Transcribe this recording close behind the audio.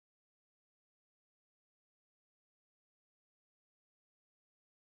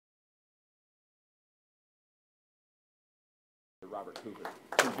Robert Coover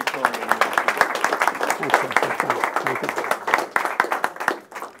from Victoria, New York. Thank you.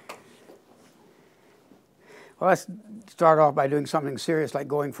 Well, let's start off by doing something serious like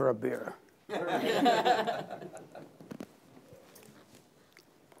going for a beer.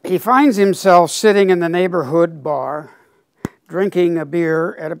 He finds himself sitting in the neighborhood bar, drinking a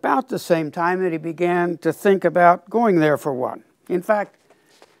beer at about the same time that he began to think about going there for one. In fact,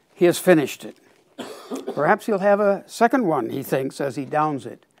 he has finished it. Perhaps he'll have a second one, he thinks, as he downs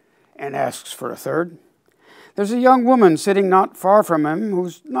it, and asks for a third. There's a young woman sitting not far from him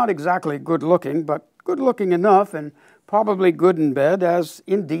who's not exactly good-looking, but good-looking enough and probably good in bed, as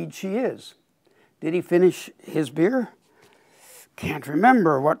indeed she is. Did he finish his beer? Can't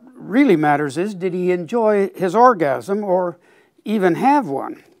remember. What really matters is, did he enjoy his orgasm or even have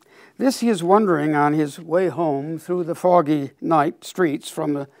one? This he is wondering on his way home through the foggy night streets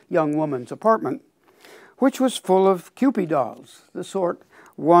from the young woman's apartment, which was full of Cupid dolls, the sort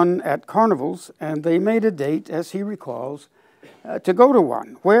won at carnivals, and they made a date, as he recalls, to go to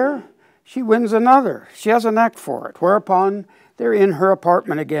one, where she wins another. She has a knack for it, whereupon they're in her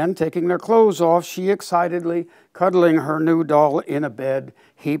apartment again, taking their clothes off, she excitedly cuddling her new doll in a bed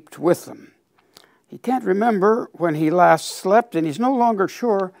heaped with them. He can't remember when he last slept, and he's no longer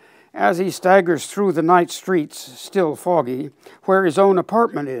sure, as he staggers through the night streets, still foggy, where his own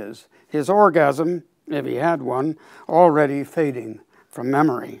apartment is, his orgasm, if he had one, already fading from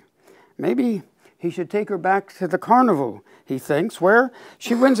memory. Maybe he should take her back to the carnival, he thinks, where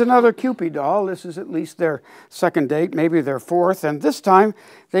she wins another Cupid doll. This is at least their second date, maybe their fourth, and this time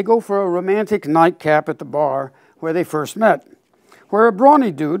they go for a romantic nightcap at the bar where they first met, where a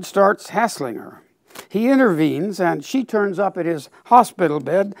brawny dude starts hassling her. He intervenes, and she turns up at his hospital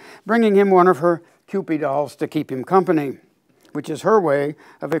bed, bringing him one of her Cupid dolls to keep him company, which is her way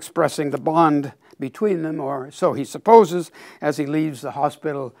of expressing the bond between them, or so he supposes, as he leaves the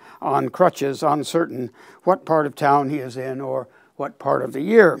hospital on crutches, uncertain what part of town he is in or what part of the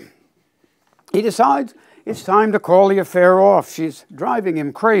year. He decides it's time to call the affair off. She's driving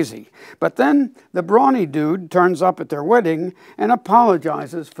him crazy. But then the brawny dude turns up at their wedding and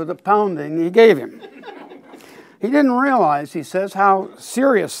apologizes for the pounding he gave him. He didn't realize, he says, how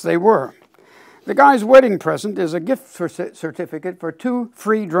serious they were. The guy's wedding present is a gift certificate for 2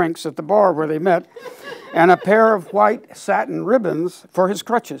 free drinks at the bar where they met and a pair of white satin ribbons for his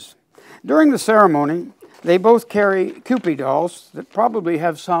crutches. During the ceremony, they both carry Cupid dolls that probably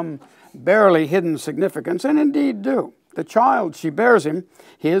have some barely hidden significance, and indeed do. The child she bears him,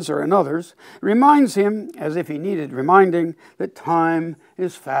 his or another's, reminds him, as if he needed reminding, that time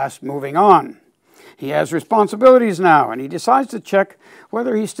is fast moving on. He has responsibilities now, and he decides to check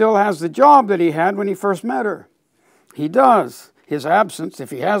whether he still has the job that he had when he first met her. He does. His absence, if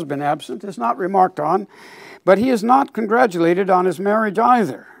he has been absent, is not remarked on, but he is not congratulated on his marriage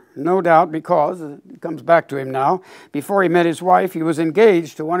either. No doubt because, it comes back to him now, before he met his wife, he was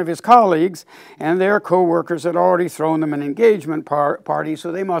engaged to one of his colleagues, and their co-workers had already thrown them an engagement party,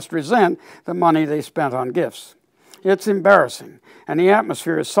 so they must resent the money they spent on gifts. It's embarrassing, and the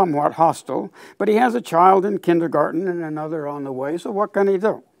atmosphere is somewhat hostile, but he has a child in kindergarten and another on the way, so what can he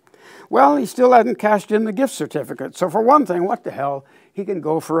do? Well, he still hasn't cashed in the gift certificate, so for one thing, what the hell, he can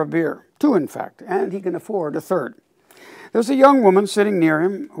go for a beer. 2, in fact, and he can afford a third. There's a young woman sitting near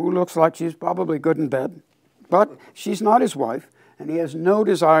him who looks like she's probably good in bed, but she's not his wife, and he has no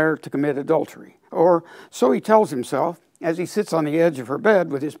desire to commit adultery. Or so he tells himself as he sits on the edge of her bed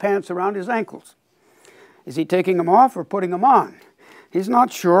with his pants around his ankles. Is he taking them off or putting them on? He's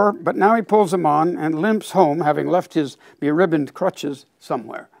not sure, but now he pulls them on and limps home, having left his beribboned crutches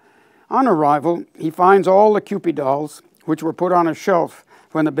somewhere. On arrival, he finds all the Cupid dolls, which were put on a shelf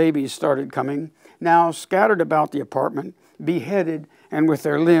when the babies started coming, now scattered about the apartment, beheaded and with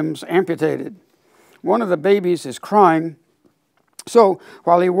their limbs amputated. One of the babies is crying, so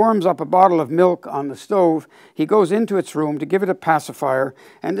while he warms up a bottle of milk on the stove, he goes into its room to give it a pacifier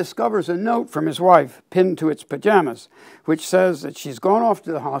and discovers a note from his wife pinned to its pajamas, which says that she's gone off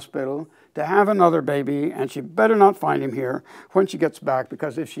to the hospital to have another baby and she better not find him here when she gets back,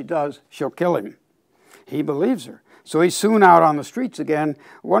 because if she does, she'll kill him. He believes her. So he's soon out on the streets again,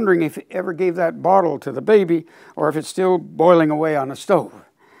 wondering if he ever gave that bottle to the baby or if it's still boiling away on the stove.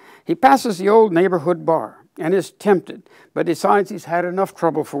 He passes the old neighborhood bar and is tempted, but decides he's had enough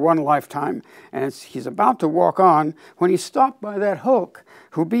trouble for one lifetime, and he's about to walk on when he's stopped by that Hulk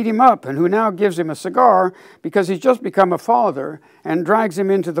who beat him up and who now gives him a cigar because he's just become a father and drags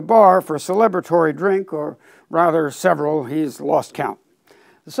him into the bar for a celebratory drink, or rather several, he's lost count.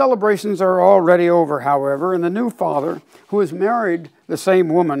 The celebrations are already over, however, and the new father, who has married the same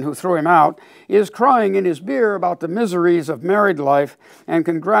woman who threw him out, is crying in his beer about the miseries of married life and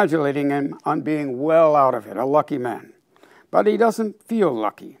congratulating him on being well out of it, a lucky man. But he doesn't feel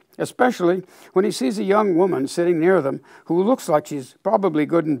lucky, especially when he sees a young woman sitting near them who looks like she's probably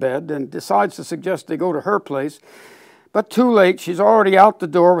good in bed and decides to suggest they go to her place. But too late, she's already out the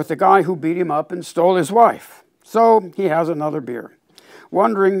door with the guy who beat him up and stole his wife. So he has another beer,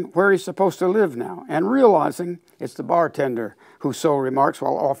 wondering where he's supposed to live now, and realizing it's the bartender who so remarks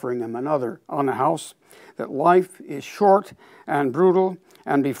while offering him another on the house, that life is short and brutal,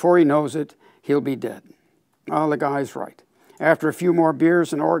 and before he knows it, he'll be dead. Well, the guy's right. After a few more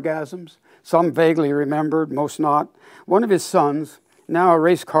beers and orgasms, some vaguely remembered, most not, one of his sons, now a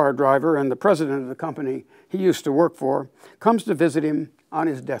race car driver and the president of the company he used to work for, comes to visit him on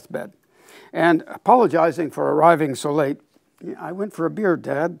his deathbed. And apologizing for arriving so late, "I went for a beer,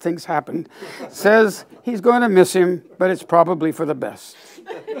 Dad, things happened," says he's going to miss him, but it's probably for the best.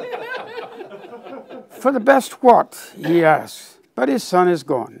 For the best what, he asks. But his son is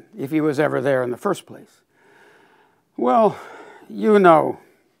gone, if he was ever there in the first place. "Well, you know,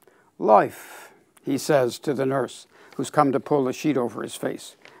 life," he says to the nurse, who's come to pull the sheet over his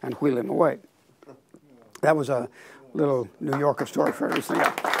face and wheel him away. That was a little New Yorker story for everything.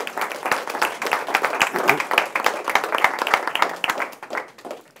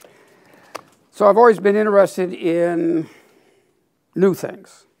 So I've always been interested in new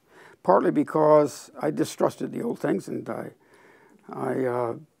things, partly because I distrusted the old things, and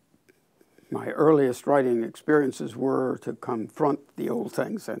my earliest writing experiences were to confront the old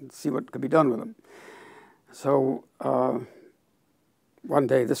things and see what could be done with them. So one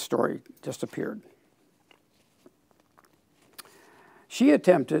day this story just appeared. She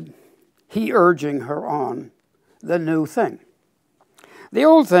attempted, he urging her on, the new thing. The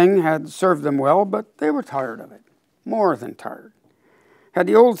old thing had served them well, but they were tired of it, more than tired. Had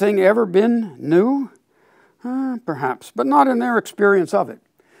the old thing ever been new? Perhaps, but not in their experience of it.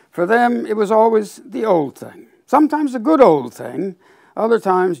 For them, it was always the old thing. Sometimes a good old thing, other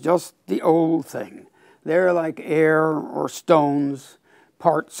times just the old thing. They're like air or stones,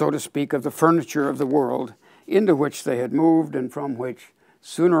 part, so to speak, of the furniture of the world into which they had moved and from which,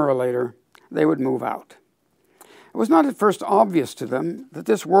 sooner or later, they would move out. It was not at first obvious to them that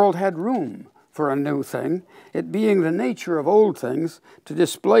this world had room for a new thing, it being the nature of old things to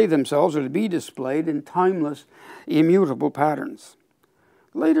display themselves or to be displayed in timeless, immutable patterns.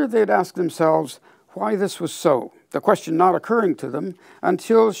 Later they'd ask themselves why this was so, the question not occurring to them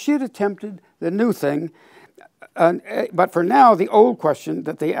until she had attempted the new thing. But for now, the only question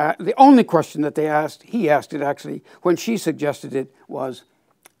that they asked, he asked it actually, when she suggested it, was,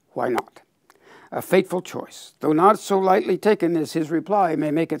 why not? A fateful choice, though not so lightly taken as his reply may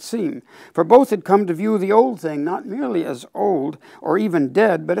make it seem, for both had come to view the old thing not merely as old or even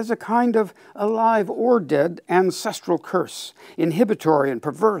dead, but as a kind of alive or dead ancestral curse, inhibitory and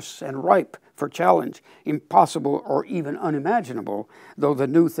perverse and ripe for challenge, impossible or even unimaginable, though the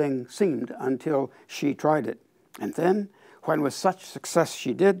new thing seemed until she tried it. And then, when with such success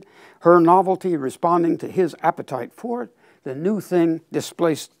she did, her novelty responding to his appetite for it, the new thing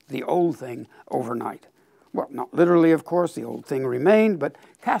displaced the old thing overnight. Well, not literally, of course, the old thing remained, but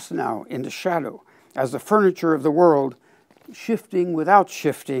cast now into shadow, as the furniture of the world, shifting without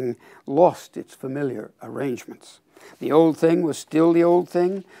shifting, lost its familiar arrangements. The old thing was still the old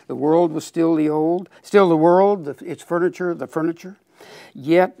thing, the world was still the world, its furniture, the furniture.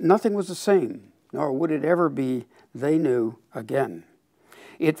 Yet nothing was the same, nor would it ever be, they knew, again.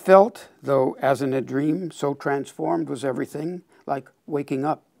 It felt, though as in a dream, so transformed was everything, like waking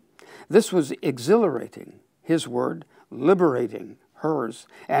up. This was exhilarating, his word, liberating, hers,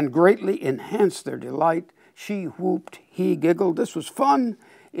 and greatly enhanced their delight. She whooped, he giggled. This was fun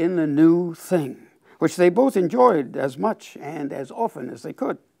in the new thing, which they both enjoyed as much and as often as they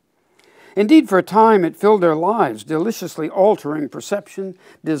could. Indeed, for a time it filled their lives, deliciously altering perception,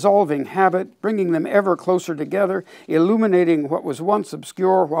 dissolving habit, bringing them ever closer together, illuminating what was once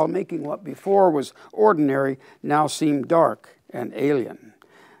obscure while making what before was ordinary now seem dark and alien.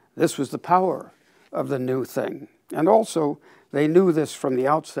 This was the power of the new thing. And also, they knew this from the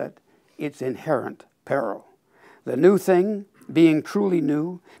outset, its inherent peril. The new thing, being truly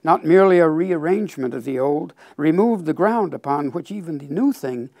new, not merely a rearrangement of the old, removed the ground upon which even the new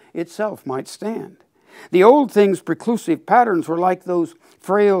thing itself might stand. The old thing's preclusive patterns were like those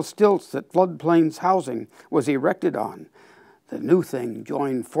frail stilts that floodplains housing was erected on. The new thing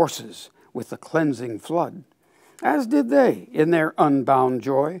joined forces with the cleansing flood, as did they in their unbound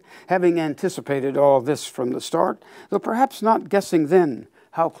joy, having anticipated all this from the start, though perhaps not guessing then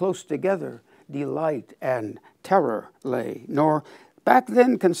how close together delight and terror lay, nor back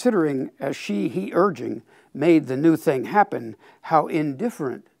then considering, as he urging, made the new thing happen, how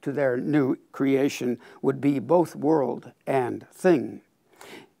indifferent to their new creation would be both world and thing.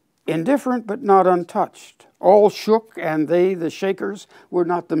 Indifferent but not untouched. All shook, and they, the shakers, were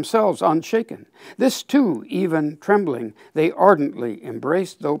not themselves unshaken. This too, even trembling, they ardently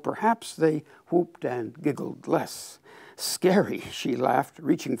embraced, though perhaps they whooped and giggled less. Scary, she laughed,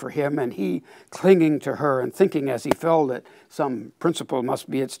 reaching for him, and he clinging to her and thinking as he fell that some principle must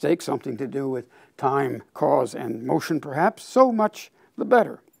be at stake, something to do with time, cause, and motion perhaps, so much the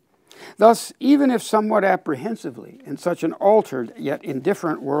better. Thus, even if somewhat apprehensively, in such an altered yet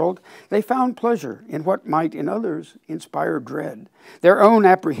indifferent world, they found pleasure in what might in others inspire dread, their own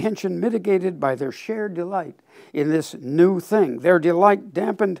apprehension mitigated by their shared delight in this new thing, their delight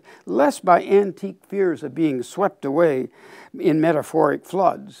dampened less by antique fears of being swept away in metaphoric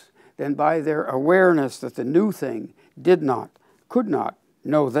floods than by their awareness that the new thing did not, could not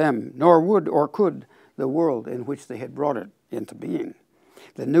know them, nor would or could the world in which they had brought it into being.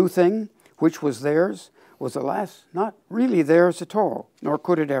 The new thing, which was theirs, was alas not really theirs at all, nor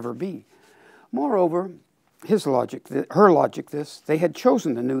could it ever be. Moreover, her logic this, they had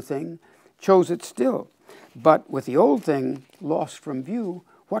chosen the new thing, chose it still, but with the old thing lost from view,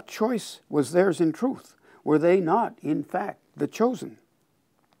 what choice was theirs in truth? Were they not, in fact, the chosen?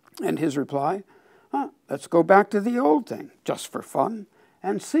 And his reply, let's go back to the old thing, just for fun,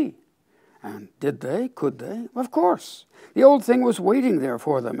 and see. And did they? Could they? Of course. The old thing was waiting there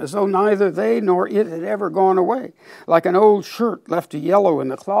for them, as though neither they nor it had ever gone away, like an old shirt left to yellow in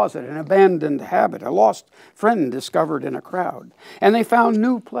the closet, an abandoned habit, a lost friend discovered in a crowd. And they found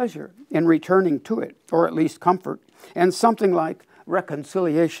new pleasure in returning to it, or at least comfort, and something like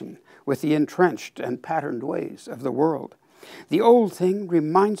reconciliation with the entrenched and patterned ways of the world. The old thing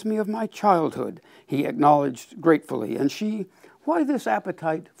reminds me of my childhood, he acknowledged gratefully, and she, why this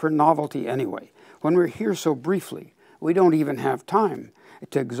appetite for novelty anyway? When we're here so briefly, we don't even have time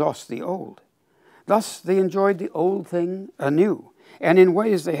to exhaust the old. Thus they enjoyed the old thing anew, and in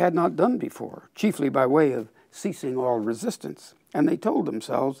ways they had not done before, chiefly by way of ceasing all resistance, and they told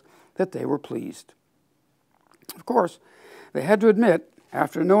themselves that they were pleased. Of course, they had to admit,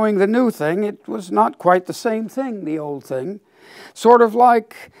 after knowing the new thing, it was not quite the same thing, the old thing. Sort of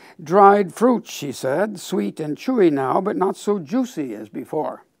like dried fruit, she said, sweet and chewy now, but not so juicy as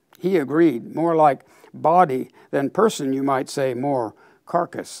before. He agreed, more like body than person, you might say, more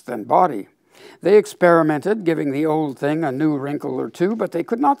carcass than body. They experimented, giving the old thing a new wrinkle or two, but they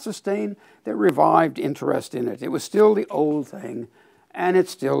could not sustain their revived interest in it. It was still the old thing, and it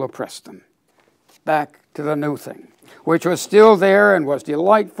still oppressed them. Back to the new thing, which was still there and was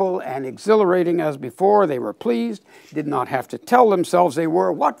delightful and exhilarating as before. They were pleased, did not have to tell themselves they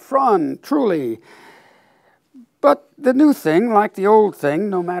were. What fun, truly! But the new thing, like the old thing,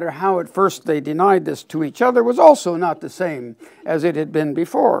 no matter how at first they denied this to each other, was also not the same as it had been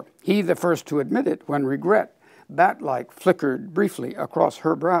before. He the first to admit it when regret, bat-like, flickered briefly across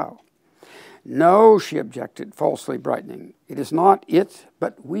her brow. No, she objected, falsely brightening. It is not it,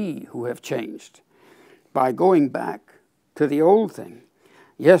 but we who have changed. By going back to the old thing.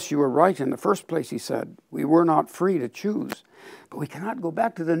 Yes, you were right in the first place, he said. We were not free to choose. But we cannot go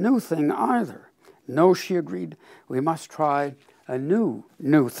back to the new thing either. No, she agreed. We must try a new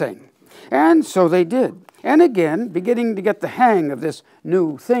thing. And so they did. And again, beginning to get the hang of this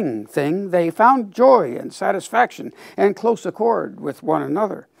new thing, they found joy and satisfaction and close accord with one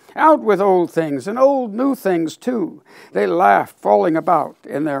another. Out with old things and old new things too. They laughed, falling about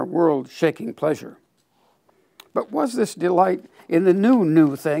in their world-shaking pleasure. But was this delight in the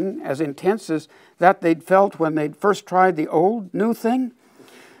new thing as intense as that they'd felt when they'd first tried the old new thing?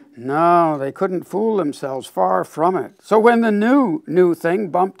 No, they couldn't fool themselves, far from it. So when the new thing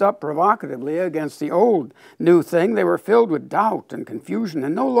bumped up provocatively against the old new thing, they were filled with doubt and confusion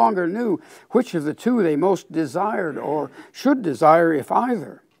and no longer knew which of the two they most desired or should desire, if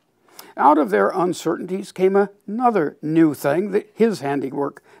either. Out of their uncertainties came another new thing, his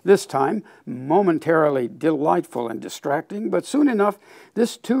handiwork, this time momentarily delightful and distracting, but soon enough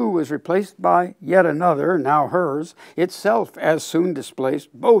this too was replaced by yet another, now hers, itself as soon displaced.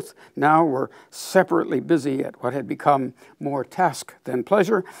 Both now were separately busy at what had become more task than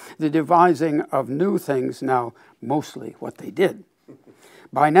pleasure, the devising of new things now mostly what they did.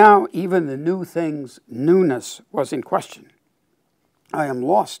 By now even the new thing's newness was in question. I am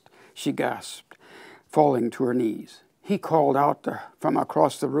lost, she gasped, falling to her knees. He called out from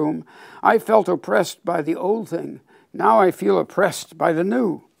across the room, I felt oppressed by the old thing. Now I feel oppressed by the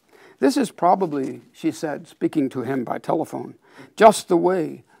new. This is probably, she said, speaking to him by telephone, just the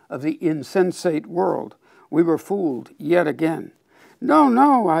way of the insensate world. We were fooled yet again. No,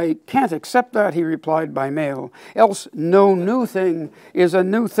 no, I can't accept that, he replied by mail, else no new thing is a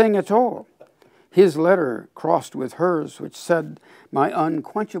new thing at all. His letter crossed with hers, which said, my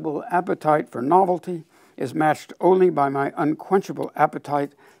unquenchable appetite for novelty is matched only by my unquenchable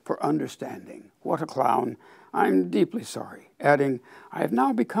appetite for understanding. What a clown. I'm deeply sorry, adding, I have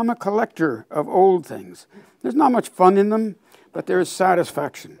now become a collector of old things. There's not much fun in them, but there is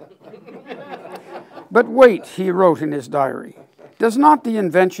satisfaction. But wait, he wrote in his diary, does not the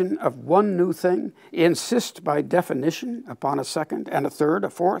invention of one new thing insist by definition upon a second and a third, a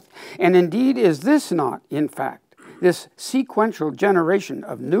fourth? And indeed, is this not, in fact, this sequential generation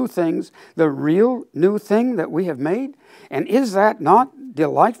of new things, the real new thing that we have made? And is that not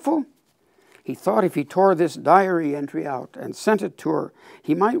delightful? He thought if he tore this diary entry out and sent it to her,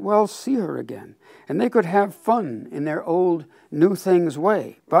 he might well see her again, and they could have fun in their old new things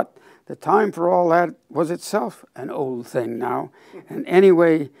way. But the time for all that was itself an old thing now, and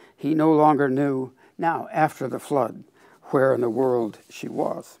anyway, he no longer knew, now after the flood, where in the world she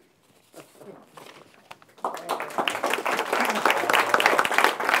was.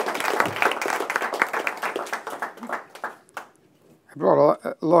 I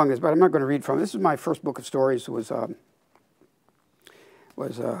brought along this, but I'm not going to read from it. This is my first book of stories. It was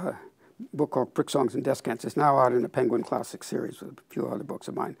a book called Prick Songs and Descants. It's now out in the Penguin Classic series with a few other books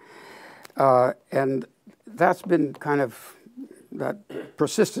of mine. And that's been kind of that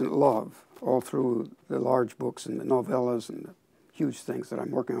persistent love all through the large books and the novellas and the huge things that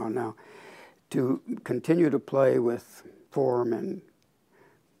I'm working on now, to continue to play with form and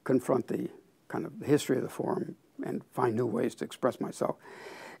confront the kind of history of the form and find new ways to express myself.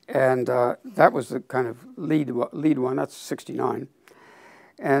 And that was the kind of lead one. That's 69.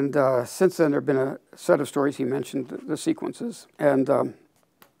 And since then, there have been a set of stories. He mentioned the sequences. And the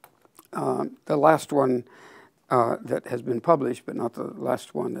last one that has been published, but not the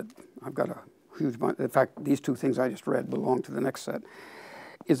last one that I've got a huge bunch. In fact, these two things I just read belong to the next set,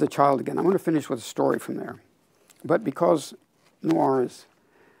 is The Child Again. I'm going to finish with a story from there. But because noir is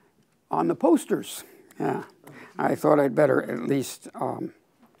on the posters, yeah, I thought I'd better at least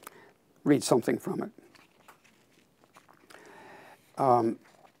read something from it.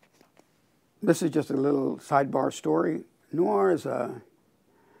 This is just a little sidebar story. Noir is a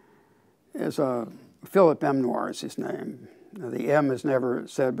Philip M. Noir is his name. Now, the M is never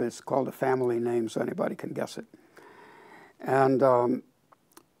said, but it's called a family name, so anybody can guess it. And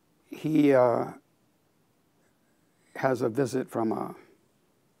he has a visit from a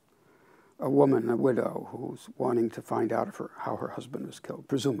woman, a widow, who's wanting to find out how her husband was killed,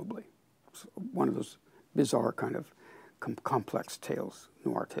 presumably. It's one of those bizarre kind of complex tales,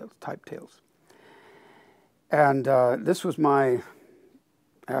 noir tales, type tales. And this was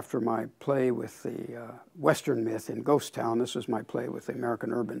after my play with the Western myth in Ghost Town, this was my play with the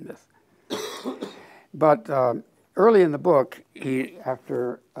American urban myth. But early in the book, he's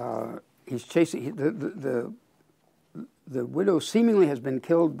chasing, the widow seemingly has been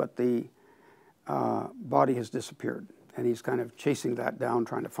killed, but the body has disappeared. And he's kind of chasing that down,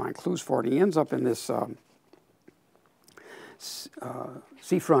 trying to find clues for it. He ends up in this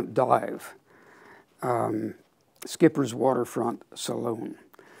seafront dive, Skipper's Waterfront Saloon,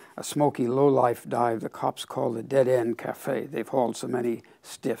 a smoky, low-life dive the cops call the Dead End Cafe. They've hauled so many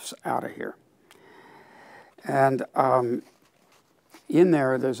stiffs out of here. And in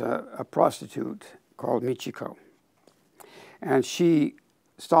there, there's a prostitute called Michiko. And she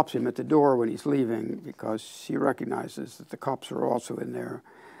stops him at the door when he's leaving because she recognizes that the cops are also in there,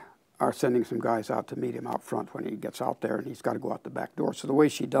 are sending some guys out to meet him out front when he gets out there, and he's got to go out the back door. So the way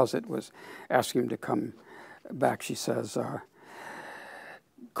she does it was ask him to come back. She says,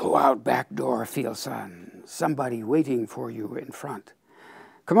 go out back door, Phil-san. Somebody waiting for you in front.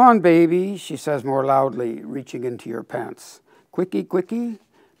 Come on, baby, she says more loudly, reaching into your pants. Quickie, quickie,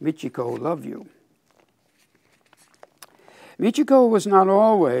 Michiko love you. Michiko was not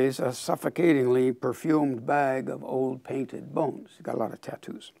always a suffocatingly perfumed bag of old painted bones. She got a lot of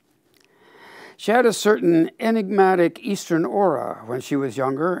tattoos. She had a certain enigmatic Eastern aura when she was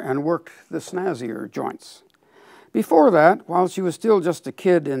younger and worked the snazzier joints. Before that, while she was still just a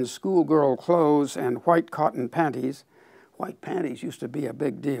kid in schoolgirl clothes and white cotton panties, white panties used to be a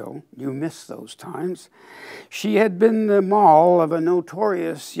big deal, you miss those times, she had been the moll of a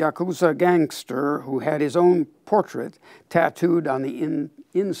notorious Yakuza gangster who had his own portrait tattooed on the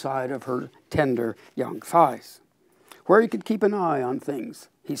inside of her tender young thighs, where he could keep an eye on things,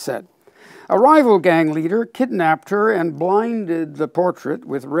 he said. A rival gang leader kidnapped her and blinded the portrait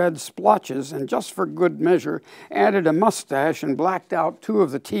with red splotches, and just for good measure added a mustache and blacked out 2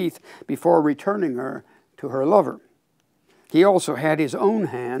 of the teeth before returning her to her lover. He also had his own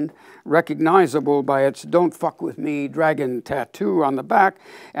hand, recognizable by its "Don't Fuck With Me" dragon tattoo on the back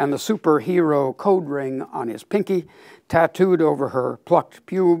and the superhero code ring on his pinky, tattooed over her plucked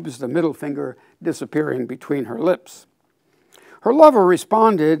pubes, the middle finger disappearing between her lips. Her lover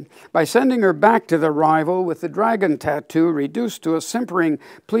responded by sending her back to the rival with the dragon tattoo reduced to a simpering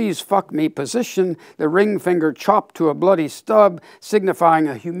 "please fuck me" position, the ring finger chopped to a bloody stub, signifying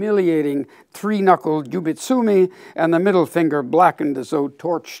a humiliating 3-knuckled yubitsumi, and the middle finger blackened as though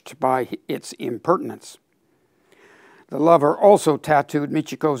torched by its impertinence. The lover also tattooed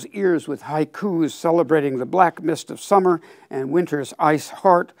Michiko's ears with haikus celebrating the black mist of summer and winter's ice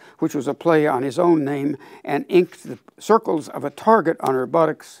heart, which was a play on his own name, and inked the circles of a target on her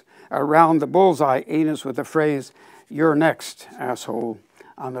buttocks around the bullseye anus with the phrase, "You're next, asshole,"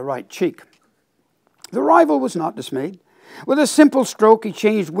 on the right cheek. The rival was not dismayed. With a simple stroke, he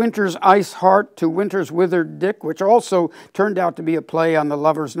changed Winter's ice heart to Winter's withered dick, which also turned out to be a play on the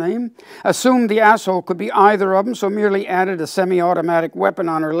lover's name. Assumed the asshole could be either of them, so merely added a semi-automatic weapon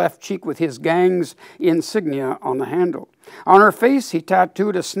on her left cheek with his gang's insignia on the handle. On her face, he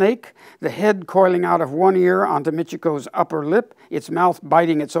tattooed a snake, the head coiling out of one ear onto Michiko's upper lip, its mouth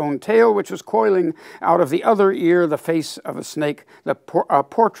biting its own tail, which was coiling out of the other ear, the face of a snake, a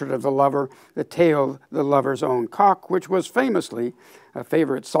portrait of the lover, the tail, the lover's own cock, which was famously a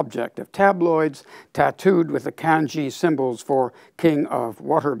favorite subject of tabloids, tattooed with the kanji symbols for king of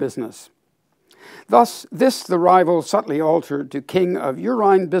water business. Thus, this the rival subtly altered to king of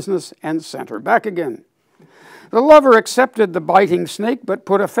urine business and sent her back again. The lover accepted the biting snake, but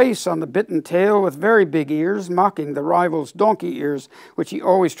put a face on the bitten tail with very big ears, mocking the rival's donkey ears, which he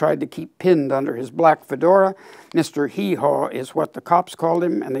always tried to keep pinned under his black fedora. Mr. Hee-Haw is what the cops called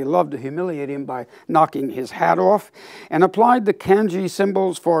him, and they loved to humiliate him by knocking his hat off, and applied the kanji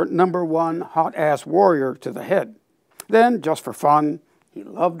symbols for #1 hot-ass warrior to the head. Then, just for fun, he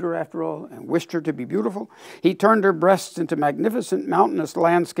loved her after all and wished her to be beautiful, he turned her breasts into magnificent mountainous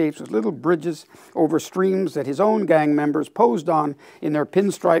landscapes with little bridges over streams that his own gang members posed on in their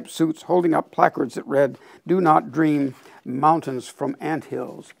pinstripe suits, holding up placards that read, "Do not dream mountains from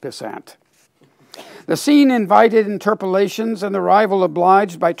anthills, pissant." The scene invited interpolations, and the rival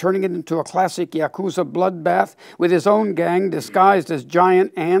obliged by turning it into a classic Yakuza bloodbath with his own gang disguised as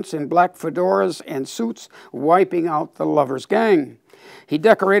giant ants in black fedoras and suits wiping out the lover's gang. He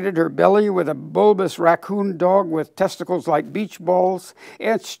decorated her belly with a bulbous raccoon dog with testicles like beach balls,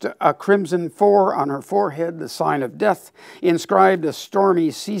 etched a crimson 4 on her forehead, the sign of death, inscribed a stormy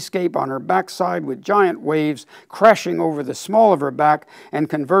seascape on her backside with giant waves crashing over the small of her back, and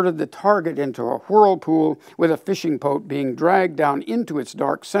converted the target into a whirlpool with a fishing boat being dragged down into its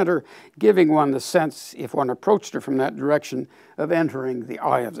dark center, giving one the sense, if one approached her from that direction, of entering the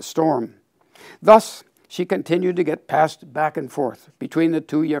eye of the storm. Thus, she continued to get passed back and forth between the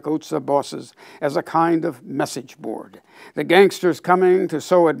 2 Yakuza bosses as a kind of message board. The gangsters coming to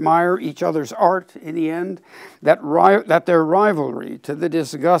so admire each other's art in the end that their rivalry to the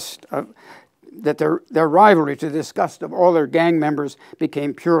disgust of all their gang members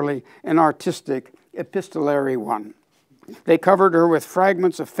became purely an artistic, epistolary one. They covered her with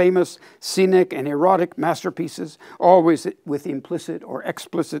fragments of famous scenic and erotic masterpieces, always with implicit or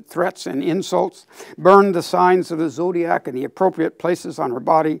explicit threats and insults, burned the signs of the zodiac in the appropriate places on her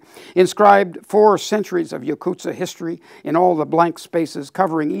body, inscribed 4 centuries of Yakuza history in all the blank spaces,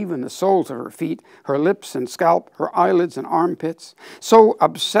 covering even the soles of her feet, her lips and scalp, her eyelids and armpits. So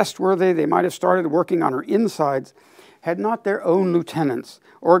obsessed were they might have started working on her insides, had not their own lieutenants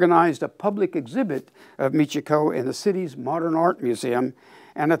organized a public exhibit of Michiko in the city's Modern Art Museum,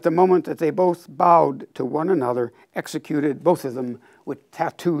 and at the moment that they both bowed to one another, executed both of them with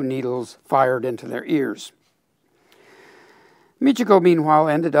tattoo needles fired into their ears. Michiko, meanwhile,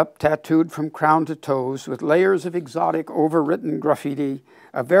 ended up tattooed from crown to toes with layers of exotic overwritten graffiti,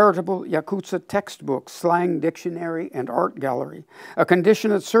 a veritable Yakuza textbook, slang dictionary, and art gallery, a condition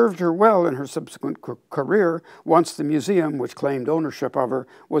that served her well in her subsequent career once the museum, which claimed ownership of her,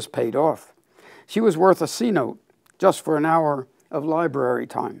 was paid off. She was worth a C-note just for an hour of library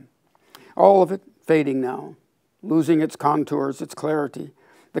time. All of it fading now, losing its contours, its clarity,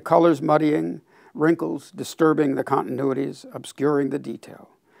 the colors muddying, wrinkles disturbing the continuities, obscuring the detail,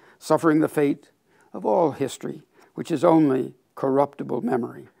 suffering the fate of all history, which is only corruptible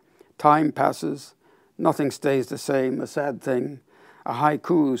memory. Time passes, nothing stays the same, a sad thing. A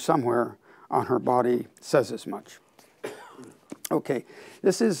haiku somewhere on her body says as much. Okay,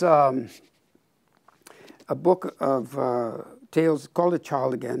 this is a book of tales called A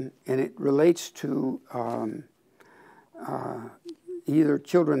Child Again, and it relates to either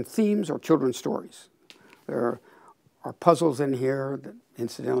children themes or children's stories. There are puzzles in here that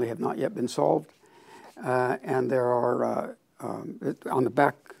incidentally have not yet been solved, and there are, on the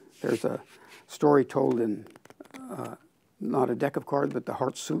back, there's a story told in not a deck of cards, but the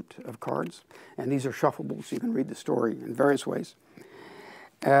heart suit of cards. And these are shuffleable, so you can read the story in various ways.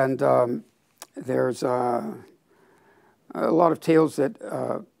 And there's a lot of tales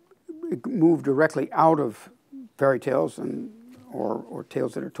that move directly out of fairy tales or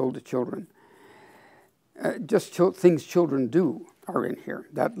tales that are told to children. Just things children do are in here.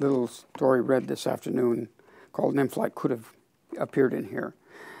 That little story read this afternoon called Nymphlight could have appeared in here.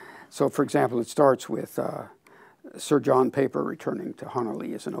 So, for example, it starts with Sir John Paper returning to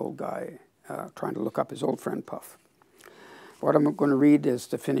Honolulu as an old guy trying to look up his old friend Puff. What I'm going to read is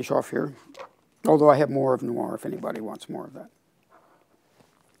to finish off here, although I have more of noir if anybody wants more of that,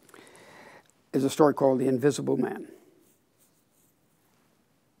 is a story called The Invisible Man.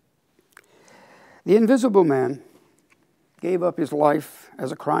 The Invisible Man gave up his life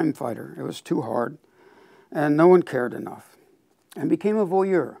as a crime fighter. It was too hard, and no one cared enough, and became a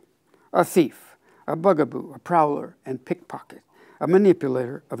voyeur, a thief, a bugaboo, a prowler, and pickpocket, a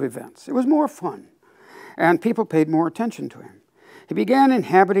manipulator of events. It was more fun, and people paid more attention to him. He began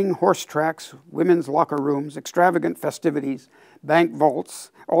inhabiting horse tracks, women's locker rooms, extravagant festivities, bank vaults,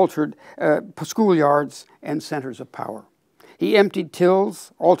 altered schoolyards, and centers of power. He emptied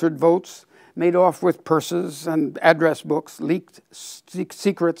tills, altered votes, made off with purses and address books, leaked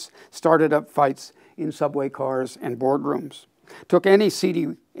secrets, started up fights in subway cars and boardrooms, took any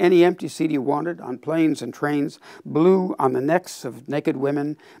empty seat he wanted on planes and trains, blew on the necks of naked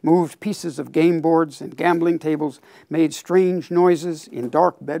women, moved pieces of game boards and gambling tables, made strange noises in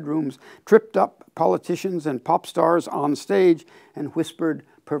dark bedrooms, tripped up politicians and pop stars on stage, and whispered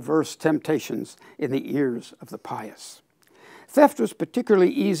perverse temptations in the ears of the pious. Theft was particularly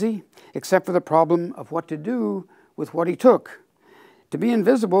easy, except for the problem of what to do with what he took. To be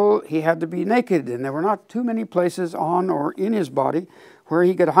invisible, he had to be naked, and there were not too many places on or in his body where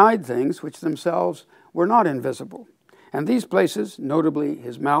he could hide things which themselves were not invisible. And these places, notably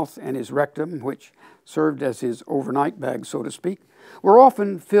his mouth and his rectum, which served as his overnight bag, so to speak, were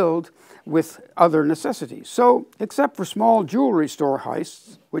often filled with other necessities. So, except for small jewelry store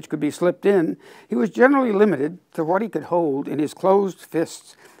heists, which could be slipped in, he was generally limited to what he could hold in his closed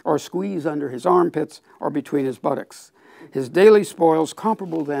fists or squeeze under his armpits or between his buttocks. His daily spoils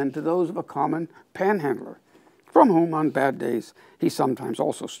comparable then to those of a common panhandler, from whom on bad days he sometimes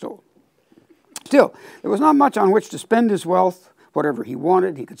also stole. Still, there was not much on which to spend his wealth. Whatever he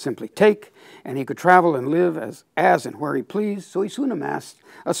wanted, he could simply take, and he could travel and live as and where he pleased, so he soon amassed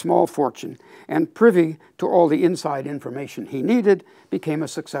a small fortune, and privy to all the inside information he needed, became a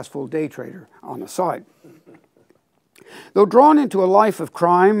successful day trader on the side. Though drawn into a life of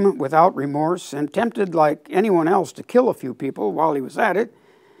crime without remorse and tempted like anyone else to kill a few people while he was at it,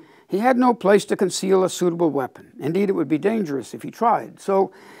 he had no place to conceal a suitable weapon. Indeed, it would be dangerous if he tried.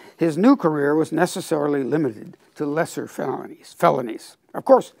 So his new career was necessarily limited to lesser felonies. Of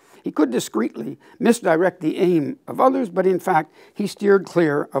course, he could discreetly misdirect the aim of others, but in fact, he steered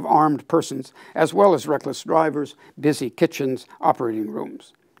clear of armed persons as well as reckless drivers, busy kitchens, operating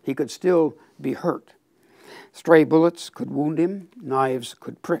rooms. He could still be hurt. Stray bullets could wound him, knives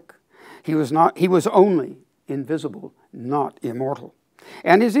could prick. He was only invisible, not immortal.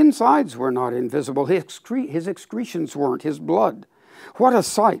 And his insides were not invisible. His excretions weren't, his blood. What a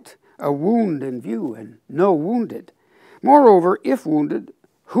sight, a wound in view and no wounded. Moreover, if wounded,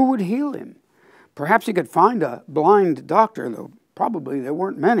 who would heal him? Perhaps he could find a blind doctor, though probably there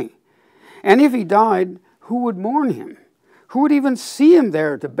weren't many. And if he died, who would mourn him? Who would even see him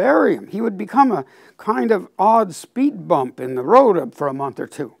there to bury him? He would become a kind of odd speed bump in the road for a month or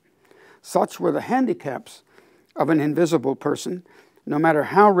two. Such were the handicaps of an invisible person, no matter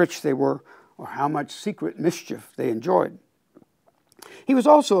how rich they were or how much secret mischief they enjoyed. He was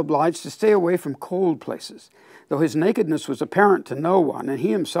also obliged to stay away from cold places. Though his nakedness was apparent to no one, and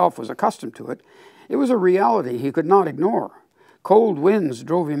he himself was accustomed to it, it was a reality he could not ignore. Cold winds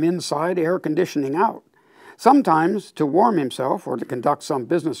drove him inside, air conditioning out. Sometimes, to warm himself or to conduct some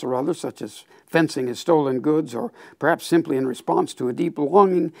business or other, such as fencing his stolen goods, or perhaps simply in response to a deep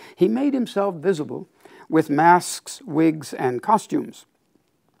longing, he made himself visible with masks, wigs, and costumes.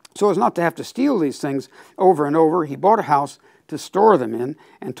 So as not to have to steal these things over and over, he bought a house to store them in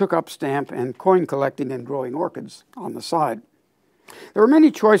and took up stamp and coin collecting and growing orchids on the side. There were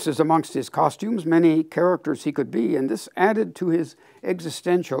many choices amongst his costumes, many characters he could be, and this added to his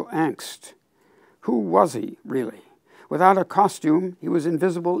existential angst. Who was he, really? Without a costume, he was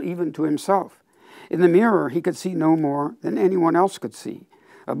invisible even to himself. In the mirror, he could see no more than anyone else could see,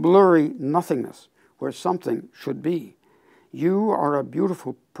 a blurry nothingness where something should be. You are a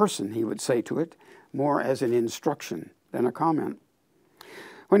beautiful person, he would say to it, more as an instruction than a comment.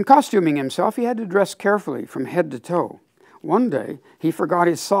 When costuming himself, he had to dress carefully from head to toe. One day, he forgot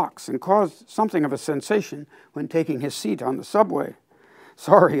his socks and caused something of a sensation when taking his seat on the subway.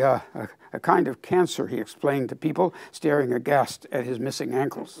 Sorry, a kind of cancer, he explained to people, staring aghast at his missing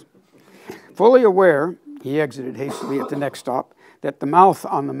ankles. Fully aware, he exited hastily at the next stop, that the mouth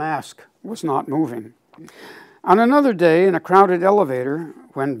on the mask was not moving. On another day, in a crowded elevator,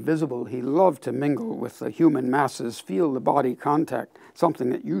 when visible, he loved to mingle with the human masses, feel the body contact, something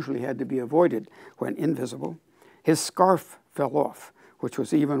that usually had to be avoided when invisible. His scarf fell off, which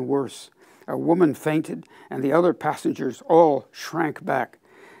was even worse. A woman fainted, and the other passengers all shrank back.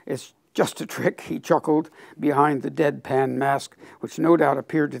 It's just a trick, he chuckled, behind the deadpan mask, which no doubt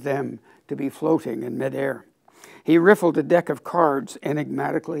appeared to them to be floating in midair. He riffled a deck of cards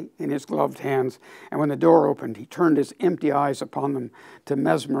enigmatically in his gloved hands, and when the door opened, he turned his empty eyes upon them to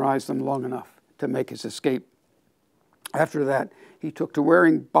mesmerize them long enough to make his escape. After that, he took to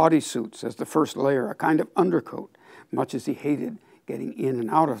wearing bodysuits as the first layer, a kind of undercoat, much as he hated getting in and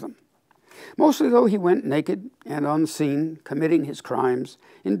out of them. Mostly, though, he went naked and unseen, committing his crimes,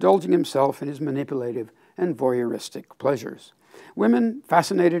 indulging himself in his manipulative and voyeuristic pleasures. Women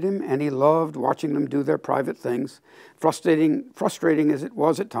fascinated him, and he loved watching them do their private things, frustrating as it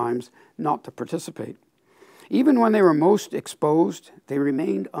was at times not to participate. Even when they were most exposed, they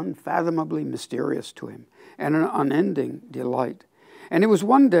remained unfathomably mysterious to him, and an unending delight. And it was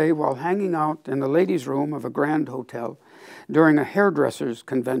one day, while hanging out in the ladies' room of a grand hotel during a hairdresser's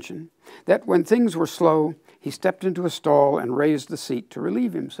convention, that when things were slow, he stepped into a stall and raised the seat to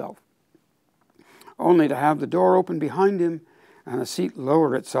relieve himself, only to have the door open behind him and the seat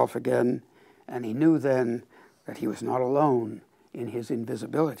lower itself again, and he knew then that he was not alone in his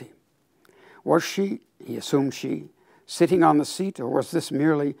invisibility. Was she, he assumed she, sitting on the seat, or was this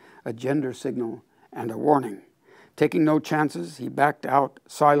merely a gender signal and a warning? Taking no chances, he backed out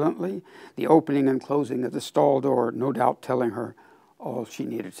silently, the opening and closing of the stall door no doubt telling her all she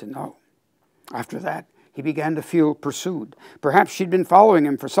needed to know. After that, he began to feel pursued. Perhaps she'd been following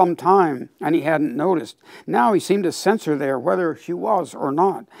him for some time, and he hadn't noticed. Now he seemed to sense her there, whether she was or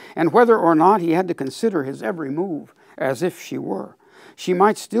not, and whether or not he had to consider his every move as if she were. She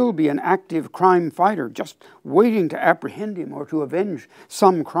might still be an active crime fighter, just waiting to apprehend him or to avenge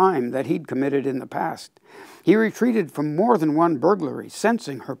some crime that he'd committed in the past. He retreated from more than one burglary,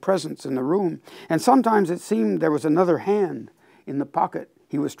 sensing her presence in the room, and sometimes it seemed there was another hand in the pocket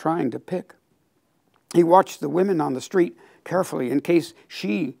he was trying to pick. He watched the women on the street carefully in case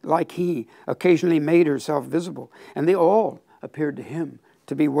she, like he, occasionally made herself visible, and they all appeared to him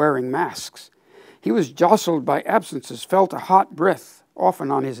to be wearing masks. He was jostled by absences, felt a hot breath often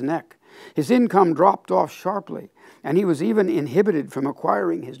on his neck. His income dropped off sharply, and he was even inhibited from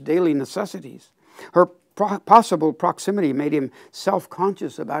acquiring his daily necessities. Her possible proximity made him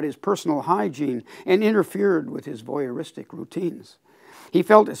self-conscious about his personal hygiene and interfered with his voyeuristic routines. He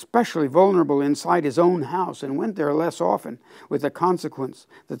felt especially vulnerable inside his own house and went there less often, with the consequence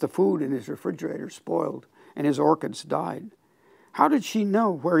that the food in his refrigerator spoiled and his orchids died. How did she know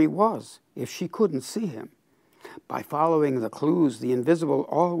where he was if she couldn't see him? By following the clues the invisible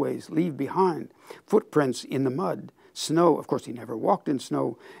always leave behind, footprints in the mud, snow, of course he never walked in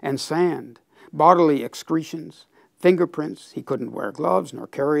snow, and sand, bodily excretions, fingerprints, he couldn't wear gloves nor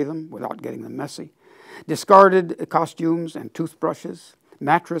carry them without getting them messy, discarded costumes and toothbrushes,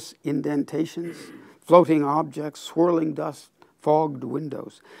 mattress indentations, floating objects, swirling dust, fogged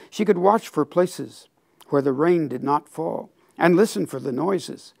windows. She could watch for places where the rain did not fall and listen for the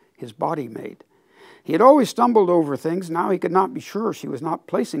noises his body made. He had always stumbled over things. Now he could not be sure she was not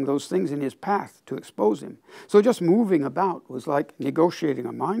placing those things in his path to expose him. So just moving about was like negotiating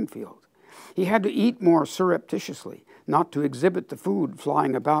a minefield. He had to eat more surreptitiously, not to exhibit the food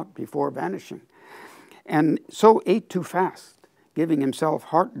flying about before vanishing, and so ate too fast, giving himself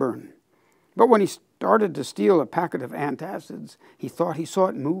heartburn. But when he started to steal a packet of antacids, he thought he saw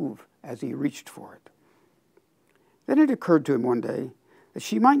it move as he reached for it. Then it occurred to him one day that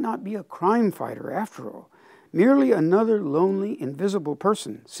she might not be a crime fighter after all, merely another lonely, invisible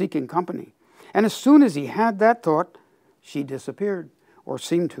person seeking company. And as soon as he had that thought, she disappeared, or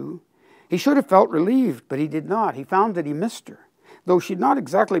seemed to. He should have felt relieved, but he did not. He found that he missed her. Though she'd not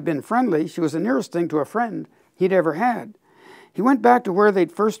exactly been friendly, she was the nearest thing to a friend he'd ever had. He went back to where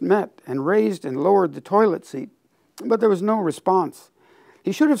they'd first met and raised and lowered the toilet seat, but there was no response.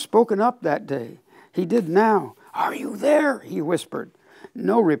 He should have spoken up that day. He did now. "Are you there?" he whispered.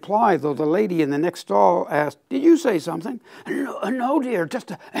 No reply, though the lady in the next stall asked, "Did you say something?" No, dear,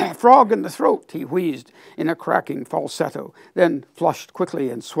 just a frog in the throat," he wheezed in a cracking falsetto, then flushed quickly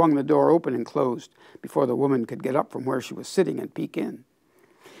and swung the door open and closed before the woman could get up from where she was sitting and peek in.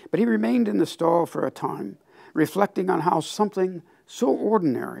 But he remained in the stall for a time, reflecting on how something so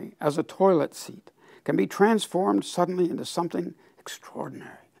ordinary as a toilet seat can be transformed suddenly into something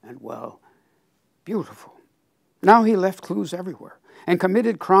extraordinary and, well, beautiful. Now he left clues everywhere and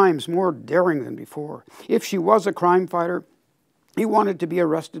committed crimes more daring than before. If she was a crime fighter, he wanted to be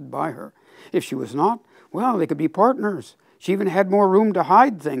arrested by her. If she was not, well, they could be partners. She even had more room to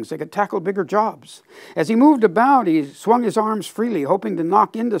hide things. They could tackle bigger jobs. As he moved about, he swung his arms freely, hoping to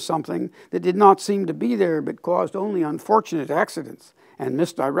knock into something that did not seem to be there but caused only unfortunate accidents and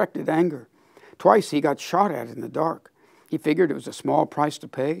misdirected anger. Twice he got shot at in the dark. He figured it was a small price to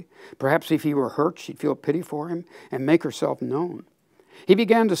pay. Perhaps if he were hurt, she'd feel pity for him and make herself known. He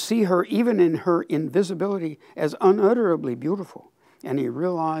began to see her, even in her invisibility, as unutterably beautiful, and he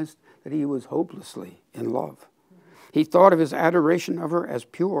realized that he was hopelessly in love. He thought of his adoration of her as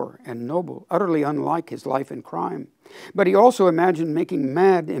pure and noble, utterly unlike his life in crime. But he also imagined making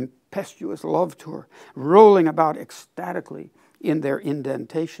mad, impetuous love to her, rolling about ecstatically in their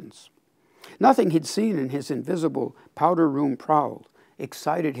indentations. Nothing he'd seen in his invisible powder room prowl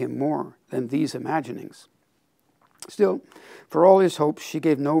excited him more than these imaginings. Still, for all his hopes, she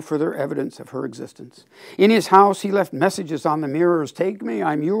gave no further evidence of her existence. In his house, he left messages on the mirrors, "Take me,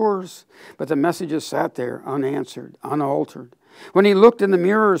 I'm yours." But the messages sat there, unanswered, unaltered. When he looked in the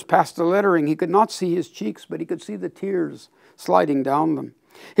mirrors past the lettering, he could not see his cheeks, but he could see the tears sliding down them.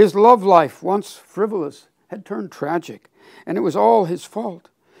 His love life, once frivolous, had turned tragic, and it was all his fault.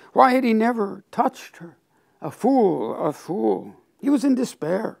 Why had he never touched her? A fool, a fool. He was in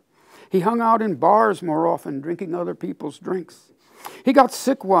despair. He hung out in bars more often, drinking other people's drinks. He got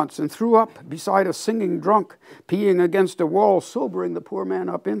sick once and threw up beside a singing drunk, peeing against a wall, sobering the poor man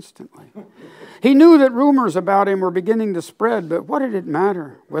up instantly. He knew that rumors about him were beginning to spread, but what did it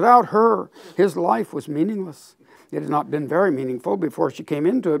matter? Without her, his life was meaningless. It had not been very meaningful before she came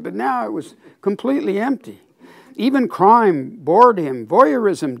into it, but now it was completely empty. Even crime bored him.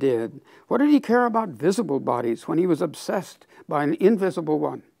 Voyeurism did. What did he care about visible bodies when he was obsessed by an invisible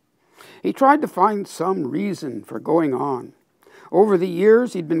one? He tried to find some reason for going on. Over the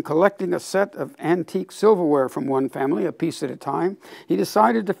years, he'd been collecting a set of antique silverware from one family, a piece at a time. He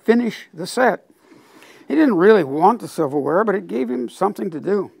decided to finish the set. He didn't really want the silverware, but it gave him something to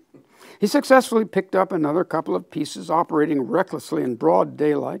do. He successfully picked up another couple of pieces, operating recklessly in broad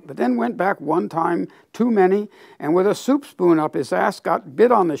daylight, but then went back one time too many, and with a soup spoon up his ass, got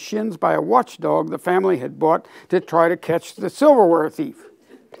bit on the shins by a watchdog the family had bought to try to catch the silverware thief.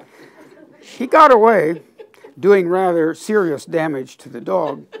 He got away, doing rather serious damage to the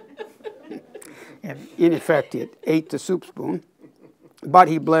dog. And in effect, it ate the soup spoon, but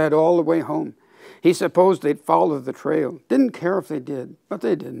he bled all the way home. He supposed they'd follow the trail. Didn't care if they did, but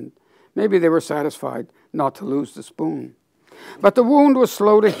they didn't. Maybe they were satisfied not to lose the spoon. But the wound was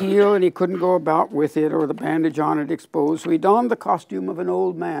slow to heal, and he couldn't go about with it or the bandage on it exposed, so he donned the costume of an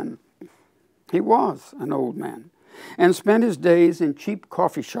old man. He was an old man, and spent his days in cheap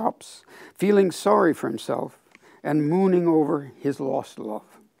coffee shops, feeling sorry for himself and mooning over his lost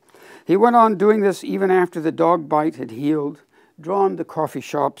love. He went on doing this even after the dog bite had healed, drawn to coffee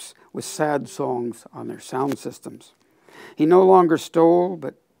shops with sad songs on their sound systems. He no longer stole,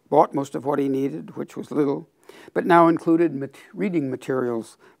 but bought most of what he needed, which was little, but now included reading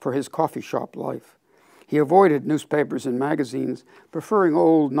materials for his coffee shop life. He avoided newspapers and magazines, preferring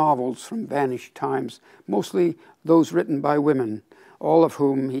old novels from vanished times, mostly those written by women, all of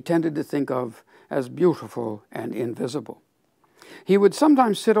whom he tended to think of as beautiful and invisible. He would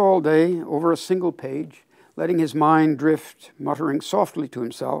sometimes sit all day over a single page, letting his mind drift, muttering softly to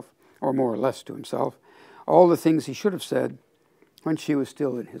himself, or more or less to himself, all the things he should have said when she was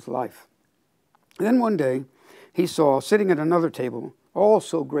still in his life. Then one day, he saw, sitting at another table,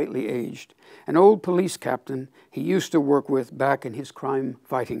 also greatly aged, an old police captain he used to work with back in his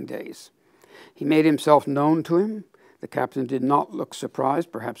crime-fighting days. He made himself known to him. The captain did not look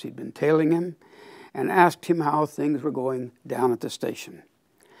surprised, perhaps he'd been tailing him, and asked him how things were going down at the station.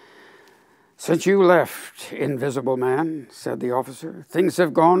 "Since you left, Invisible Man," said the officer, "things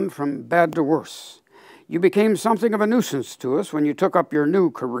have gone from bad to worse. You became something of a nuisance to us when you took up your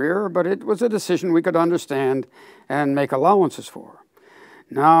new career, but it was a decision we could understand and make allowances for.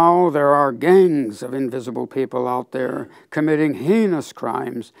 Now there are gangs of invisible people out there committing heinous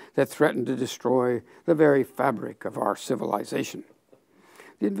crimes that threaten to destroy the very fabric of our civilization.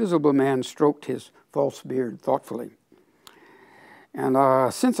 The Invisible Man stroked his false beard thoughtfully.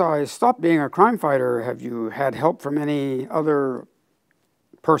 And since I stopped being a crime fighter, have you had help from any other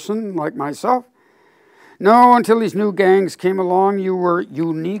person like myself? No, until these new gangs came along, you were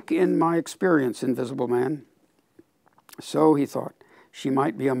unique in my experience, Invisible Man. So, he thought, she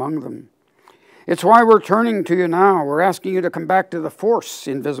might be among them. It's why we're turning to you now. We're asking you to come back to the force,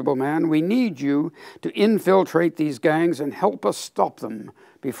 Invisible Man. We need you to infiltrate these gangs and help us stop them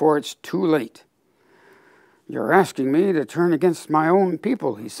before it's too late. You're asking me to turn against my own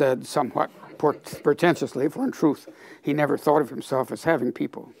people, he said, somewhat pretentiously, for in truth, he never thought of himself as having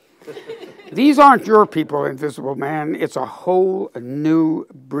people. These aren't your people, Invisible Man. It's a whole new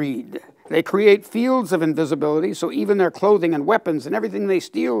breed. They create fields of invisibility, so even their clothing and weapons and everything they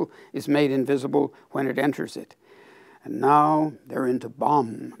steal is made invisible when it enters it. And now they're into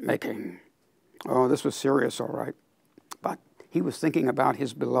bomb making. Oh, this was serious, all right. But he was thinking about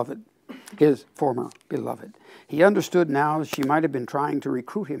his beloved, his former beloved. He understood now she might have been trying to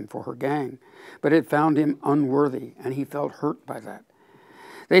recruit him for her gang, but it found him unworthy, and he felt hurt by that.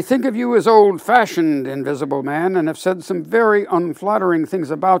 They think of you as old-fashioned, Invisible Man, and have said some very unflattering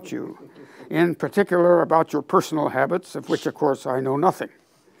things about you, in particular about your personal habits, of which, of course, I know nothing.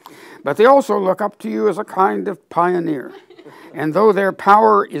 But they also look up to you as a kind of pioneer. And though their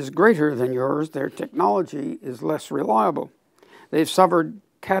power is greater than yours, their technology is less reliable. They've suffered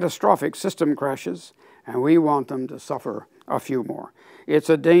catastrophic system crashes, and we want them to suffer a few more. It's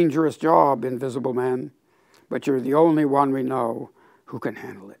a dangerous job, Invisible Man, but you're the only one we know who can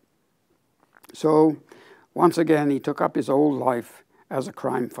handle it. So, once again, he took up his old life as a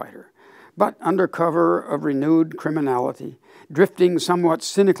crime fighter, but under cover of renewed criminality, drifting somewhat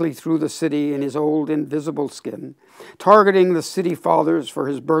cynically through the city in his old invisible skin, targeting the city fathers for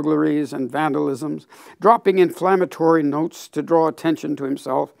his burglaries and vandalisms, dropping inflammatory notes to draw attention to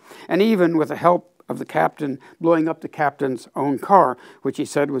himself, and even with the help of the captain, blowing up the captain's own car, which he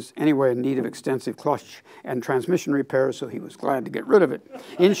said was anyway in need of extensive clutch and transmission repairs, so he was glad to get rid of it.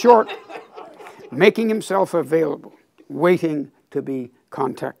 In short, making himself available, waiting to be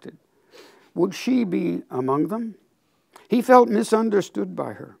contacted. Would she be among them? He felt misunderstood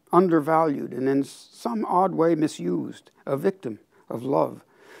by her, undervalued, and in some odd way misused, a victim of love,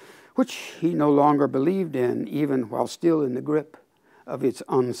 which he no longer believed in, even while still in the grip of its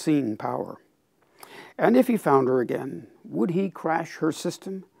unseen power. And if he found her again, would he crash her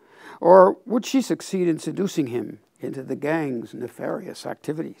system? Or would she succeed in seducing him into the gang's nefarious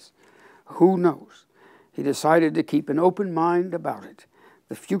activities? Who knows? He decided to keep an open mind about it.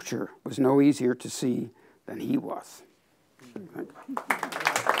 The future was no easier to see than he was.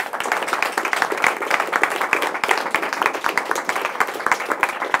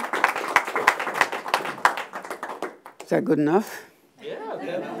 Is that good enough? Yeah,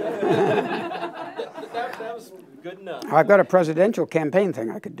 that was good enough. I've got a presidential campaign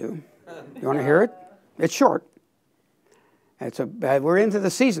thing I could do. You want to hear it? It's short. We're into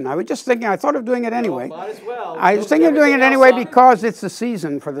the season. I was just thinking, I thought of doing it anyway. Might as well. I was thinking of doing it anyway because it's the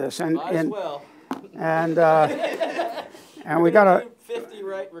season for this. Might as well. And we got a 50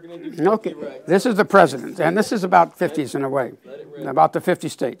 right. We're going to do 50 okay. right. This is the president, and this is about 50s in a way, about the 50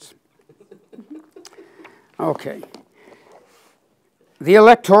 states. Okay. The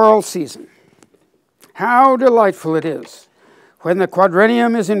electoral season. How delightful it is when the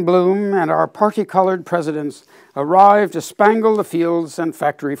quadrennium is in bloom and our party-colored presidents arrive to spangle the fields and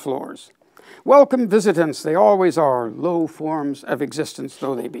factory floors. Welcome visitants, they always are, low forms of existence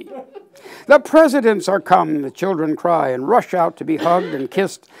though they be. The presidents are come, the children cry, and rush out to be hugged and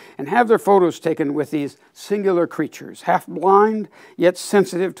kissed and have their photos taken with these singular creatures, half blind, yet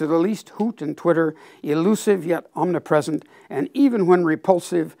sensitive to the least hoot and twitter, elusive yet omnipresent, and even when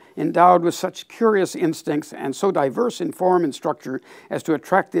repulsive, endowed with such curious instincts and so diverse in form and structure as to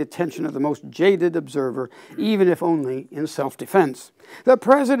attract the attention of the most jaded observer, even if only in self-defense. The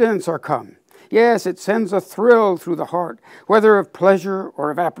presidents are come. Yes, it sends a thrill through the heart, whether of pleasure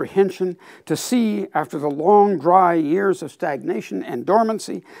or of apprehension, to see, after the long, dry years of stagnation and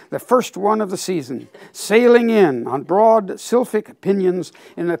dormancy, the first one of the season, sailing in on broad, sylphic pinions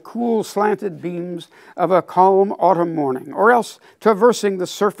in the cool, slanted beams of a calm autumn morning, or else traversing the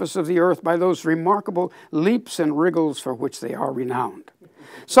surface of the earth by those remarkable leaps and wriggles for which they are renowned.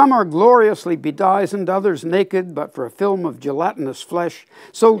 Some are gloriously bedizened, others naked, but for a film of gelatinous flesh,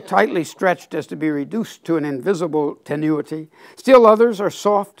 so tightly stretched as to be reduced to an invisible tenuity. Still others are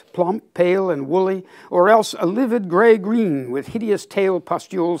soft, plump, pale, and woolly, or else a livid gray-green with hideous tail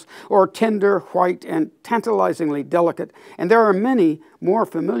pustules, or tender, white, and tantalizingly delicate. And there are many more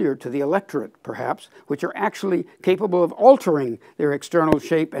familiar to the electorate, perhaps, which are actually capable of altering their external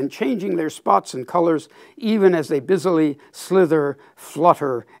shape and changing their spots and colors, even as they busily slither,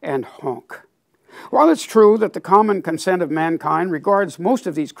 flutter, and honk. While it's true that the common consent of mankind regards most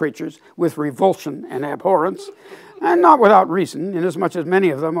of these creatures with revulsion and abhorrence, and not without reason, inasmuch as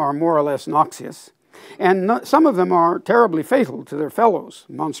many of them are more or less noxious, and some of them are terribly fatal to their fellows.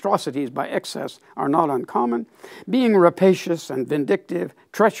 Monstrosities by excess are not uncommon, being rapacious and vindictive,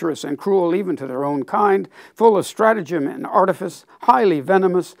 treacherous and cruel even to their own kind, full of stratagem and artifice, highly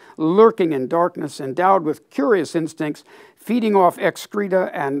venomous, lurking in darkness, endowed with curious instincts, feeding off excreta,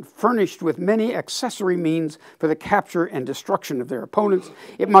 and furnished with many accessory means for the capture and destruction of their opponents,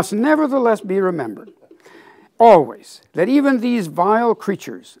 it must nevertheless be remembered always that even these vile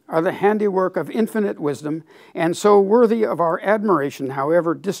creatures are the handiwork of infinite wisdom, and so worthy of our admiration,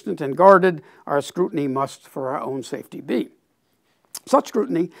 however distant and guarded our scrutiny must for our own safety be. Such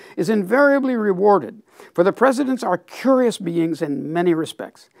scrutiny is invariably rewarded, for the presidents are curious beings in many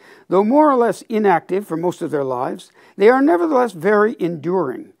respects. Though more or less inactive for most of their lives, they are nevertheless very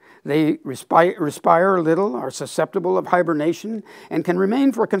enduring. They respire little, are susceptible of hibernation, and can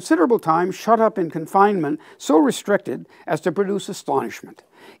remain for a considerable time shut up in confinement so restricted as to produce astonishment.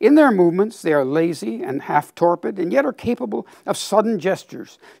 In their movements, they are lazy and half-torpid, and yet are capable of sudden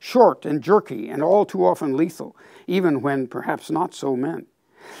gestures, short and jerky, and all too often lethal, even when perhaps not so meant.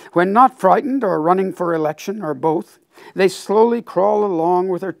 When not frightened or running for election, or both, they slowly crawl along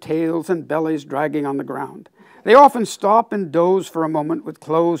with their tails and bellies dragging on the ground. They often stop and doze for a moment with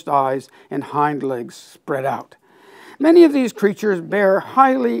closed eyes and hind legs spread out. Many of these creatures bear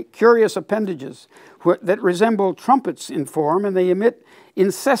highly curious appendages that resemble trumpets in form, and they emit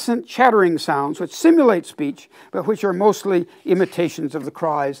incessant chattering sounds which simulate speech, but which are mostly imitations of the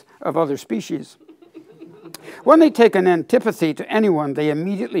cries of other species. When they take an antipathy to anyone, they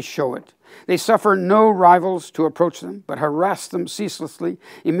immediately show it. They suffer no rivals to approach them, but harass them ceaselessly,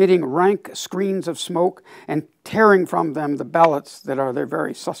 emitting rank screens of smoke and tearing from them the ballots that are their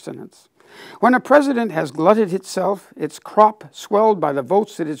very sustenance. When a president has glutted itself, its crop, swelled by the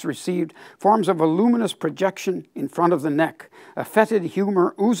votes it has received, forms a voluminous projection in front of the neck. A fetid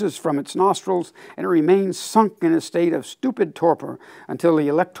humor oozes from its nostrils, and it remains sunk in a state of stupid torpor until the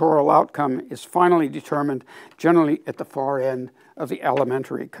electoral outcome is finally determined, generally at the far end of the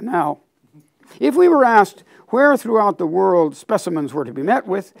alimentary canal. If we were asked where throughout the world specimens were to be met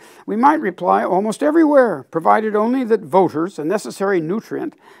with, we might reply almost everywhere, provided only that voters, a necessary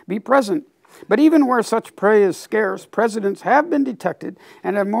nutrient, be present. But even where such prey is scarce, presidents have been detected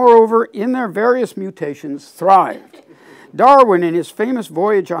and have moreover, in their various mutations, thrived. Darwin, in his famous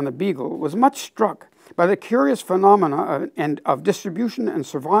voyage on the Beagle, was much struck by the curious phenomena of distribution and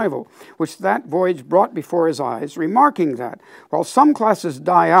survival which that voyage brought before his eyes, remarking that while some classes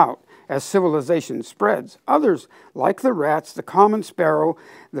die out as civilization spreads, others, like the rats, the common sparrow,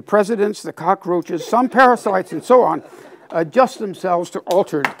 the presidents, the cockroaches, some parasites, and so on, adjust themselves to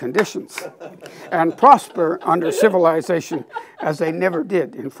altered conditions and prosper under civilization as they never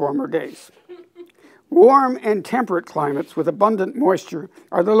did in former days. Warm and temperate climates with abundant moisture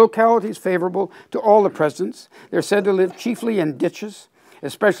are the localities favorable to all the presidents. They're said to live chiefly in ditches,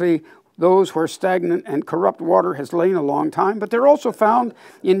 especially those where stagnant and corrupt water has lain a long time, but they're also found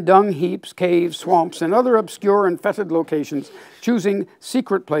in dung heaps, caves, swamps, and other obscure and fetid locations, choosing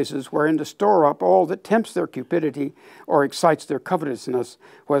secret places wherein to store up all that tempts their cupidity or excites their covetousness,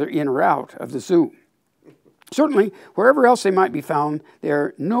 whether in or out of the zoo. Certainly, wherever else they might be found, they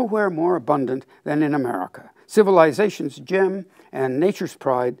are nowhere more abundant than in America, civilization's gem and nature's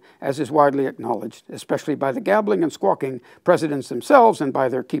pride, as is widely acknowledged, especially by the gabbling and squawking presidents themselves and by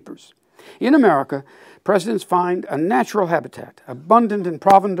their keepers. In America, presidents find a natural habitat, abundant in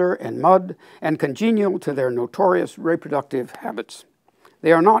provender and mud, and congenial to their notorious reproductive habits.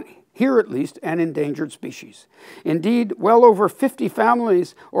 They are not, here at least, an endangered species. Indeed, well over 50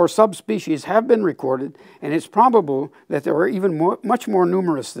 families or subspecies have been recorded, and it's probable that there are even much more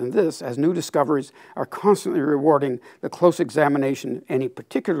numerous than this, as new discoveries are constantly rewarding the close examination of any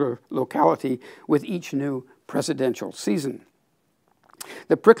particular locality with each new presidential season.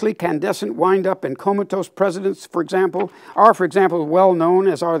 The prickly, candescent, wind-up, and comatose presidents, for example, well known,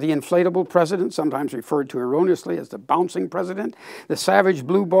 as are the inflatable president, sometimes referred to erroneously as the bouncing president, the savage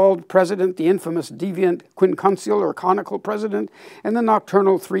blue-balled president, the infamous deviant quincunxial or conical president, and the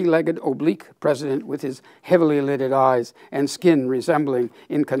nocturnal three-legged oblique president with his heavily lidded eyes and skin resembling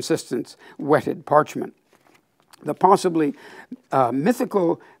inconsistent wetted parchment. The possibly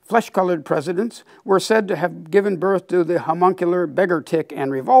mythical flesh-colored presidents were said to have given birth to the homuncular, beggar-tick, and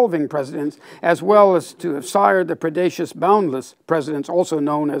revolving presidents, as well as to have sired the predaceous, boundless presidents, also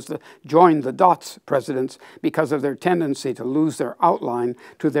known as the join-the-dots presidents, because of their tendency to lose their outline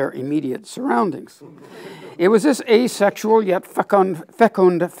to their immediate surroundings. It was this asexual yet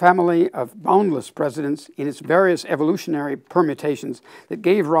fecund family of boundless presidents in its various evolutionary permutations that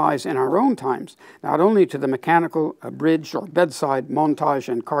gave rise in our own times not only to the mechanical, abridged, or bedside montage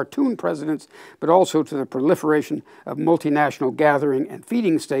and cartoon presidents, but also to the proliferation of multinational gathering and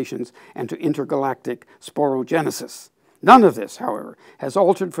feeding stations and to intergalactic sporogenesis. None of this, however, has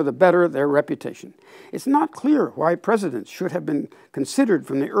altered for the better their reputation. It's not clear why presidents should have been considered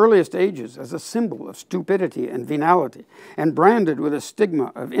from the earliest ages as a symbol of stupidity and venality, and branded with a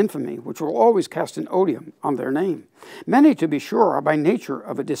stigma of infamy which will always cast an odium on their name. Many, to be sure, are by nature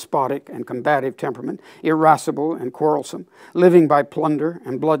of a despotic and combative temperament, irascible and quarrelsome, living by plunder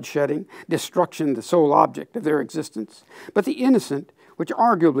and bloodshedding, destruction the sole object of their existence. But the innocent, which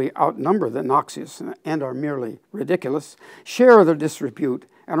arguably outnumber the noxious and are merely ridiculous, share the disrepute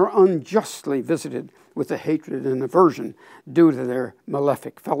and are unjustly visited with the hatred and aversion due to their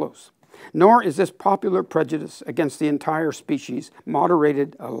malefic fellows. Nor is this popular prejudice against the entire species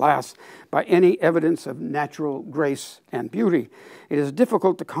moderated, alas, by any evidence of natural grace and beauty. It is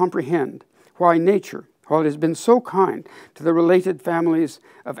difficult to comprehend why nature, while it has been so kind to the related families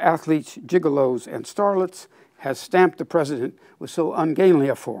of athletes, gigolos, and starlets, has stamped the president with so ungainly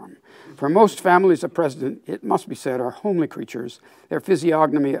a form. For most families of president, it must be said, are homely creatures, their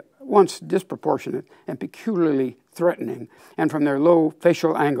physiognomy at once disproportionate and peculiarly threatening, and from their low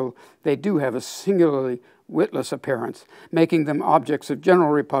facial angle, they do have a singularly witless appearance, making them objects of general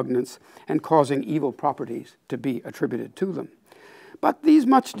repugnance and causing evil properties to be attributed to them. But these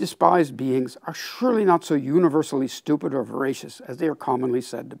much despised beings are surely not so universally stupid or voracious as they are commonly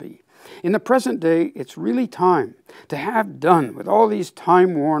said to be. In the present day, it's really time to have done with all these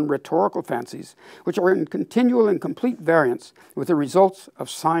time-worn rhetorical fancies, which are in continual and complete variance with the results of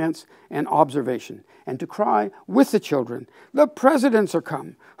science and observation, and to cry with the children, "The presidents are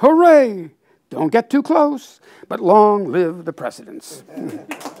come! Hooray! Don't get too close, but long live the presidents."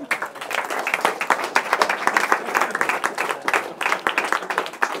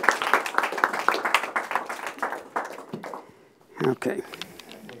 Okay.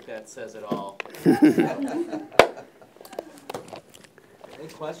 That says it all. Any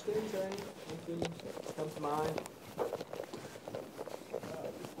questions or anything come to mind?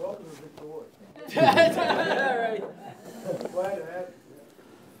 Welcome to Victoria. All right. Glad to have you.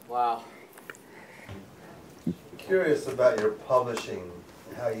 Wow. Curious about your publishing,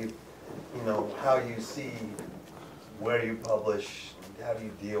 how you see where you publish, how do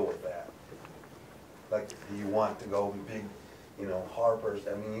you deal with that? Like, do you want to go big, Harper's?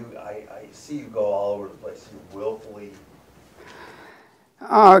 I mean, I see you go all over the place. You willfully.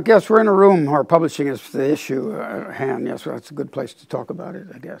 I guess we're in a room where publishing is the issue at hand. Yes, well, that's a good place to talk about it,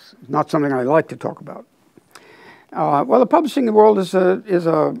 I guess. It's not something I like to talk about. Well, the publishing world is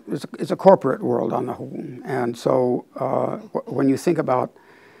a corporate world on the whole, and so when you think about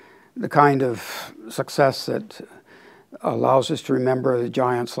the kind of success that allows us to remember the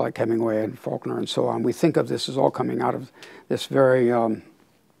giants like Hemingway and Faulkner and so on, we think of this as all coming out of this very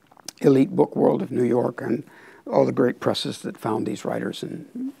elite book world of New York and all the great presses that found these writers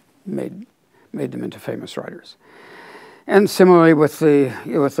and made them into famous writers. And similarly with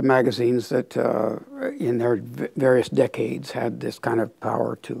the magazines that in their various decades had this kind of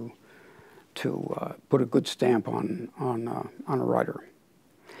power to put a good stamp on a writer.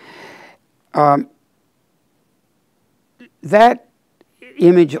 That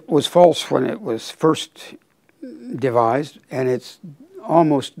image was false when it was first devised, and it's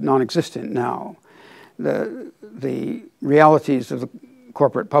almost non-existent now. The realities of the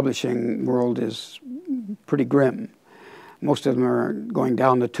corporate publishing world is pretty grim. Most of them are going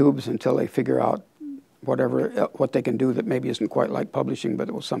down the tubes until they figure out what they can do that maybe isn't quite like publishing,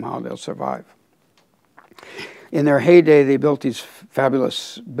 but somehow they'll survive. In their heyday, they built these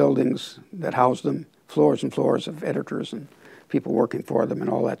fabulous buildings that housed them, floors and floors of editors and people working for them, and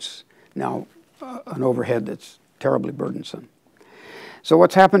all that's now an overhead that's terribly burdensome. So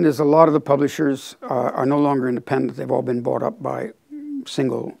what's happened is a lot of the publishers are no longer independent. They've all been bought up by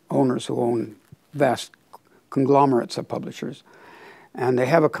single owners who own vast conglomerates of publishers. And they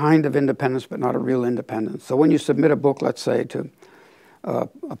have a kind of independence, but not a real independence. So when you submit a book, let's say, to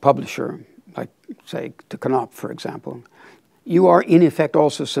a publisher, like, say, to Knopf, for example, you are, in effect,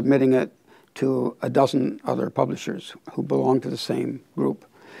 also submitting it to a dozen other publishers who belong to the same group.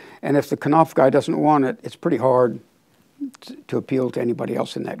 And if the Knopf guy doesn't want it, it's pretty hard to appeal to anybody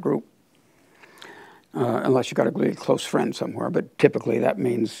else in that group, unless you've got a really close friend somewhere. But typically that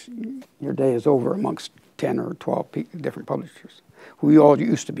means your day is over amongst 10 or 12 different publishers who all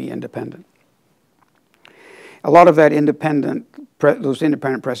used to be independent. A lot of that those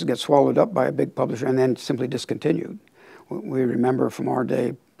independent presses get swallowed up by a big publisher and then simply discontinued. We remember from our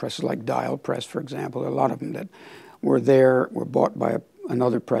day presses like Dial Press, for example, a lot of them that were bought by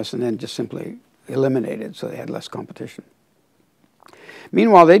another press and then just simply eliminated, so they had less competition.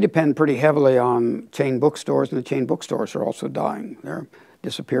 Meanwhile, they depend pretty heavily on chain bookstores, and the chain bookstores are also dying. They're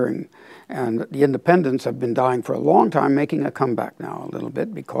disappearing. And the independents have been dying for a long time, making a comeback now a little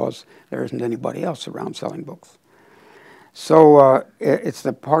bit because there isn't anybody else around selling books. So it's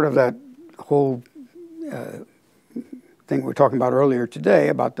the part of that whole thing we were talking about earlier today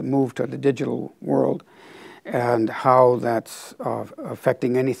about the move to the digital world and how that's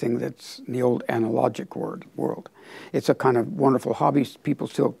affecting anything that's in the old analogic world. It's a kind of wonderful hobby. People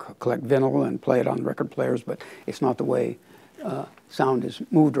still collect vinyl and play it on record players, but it's not the way sound is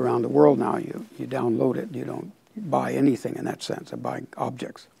moved around the world now. You download it. You don't buy anything in that sense of buying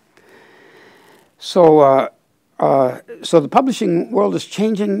objects. So the publishing world is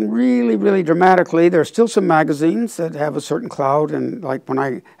changing really, really dramatically. There are still some magazines that have a certain clout, and like when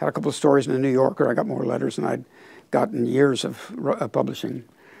I had a couple of stories in the New Yorker, I got more letters than I'd gotten years of publishing,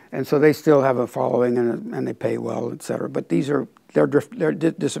 and so they still have a following and they pay well, etc. But they're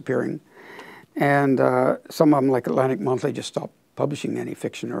disappearing, and some of them, like Atlantic Monthly, just stopped publishing any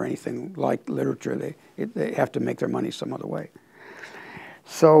fiction or anything like literature. They have to make their money some other way.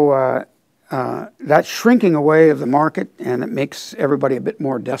 So. That's shrinking away of the market, and it makes everybody a bit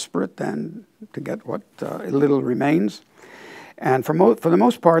more desperate than to get what little remains. And for the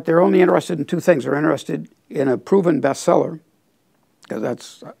most part, they're only interested in two things. They're interested in a proven bestseller, because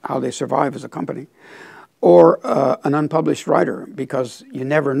that's how they survive as a company, or an unpublished writer, because you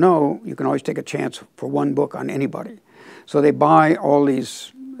never know. You can always take a chance for one book on anybody. So they buy all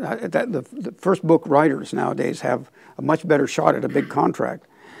these. The first book writers nowadays have a much better shot at a big contract.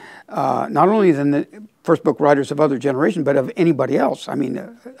 Not only than the first book writers of other generations, but of anybody else. I mean,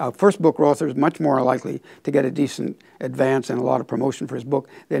 a first book author is much more likely to get a decent advance and a lot of promotion for his book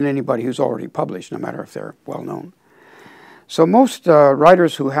than anybody who's already published, no matter if they're well known. So most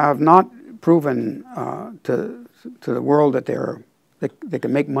writers who have not proven to the world that they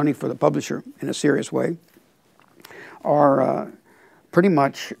can make money for the publisher in a serious way are pretty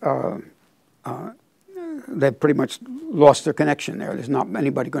much they've pretty much lost their connection there. There's not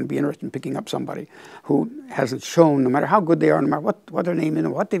anybody going to be interested in picking up somebody who hasn't shown, no matter how good they are, no matter what their name is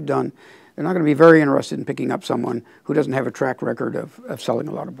and what they've done, they're not going to be very interested in picking up someone who doesn't have a track record of selling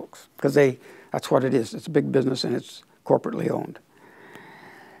a lot of books. Because that's what it is. It's a big business and it's corporately owned.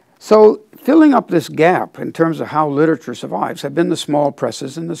 So filling up this gap in terms of how literature survives have been the small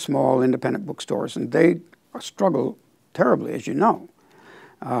presses and the small independent bookstores, and they struggle terribly, as you know.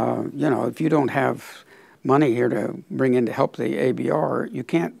 If you don't have money here to bring in to help the ABR, you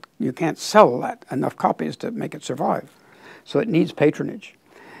can't sell enough copies to make it survive. So it needs patronage.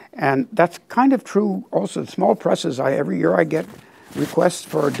 And that's kind of true also. Small presses, every year I get requests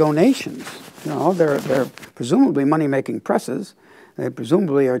for donations. They're presumably money-making presses. They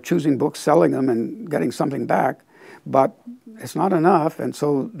presumably are choosing books, selling them, and getting something back. But it's not enough, and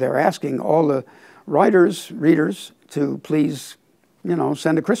so they're asking all the readers, to please,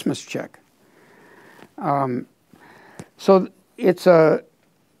 send a Christmas check. So it's a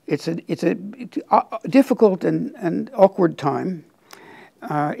difficult and awkward time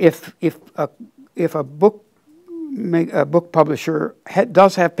if a book publisher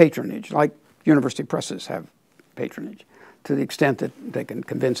does have patronage, like university presses have patronage, to the extent that they can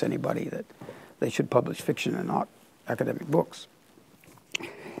convince anybody that they should publish fiction and not academic books.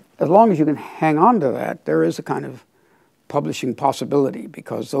 As long as you can hang on to that, there is a kind of publishing possibility,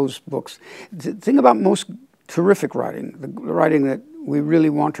 because those books, the thing about most terrific writing, the writing that we really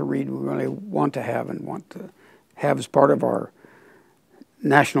want to read, we really want to have and want to have as part of our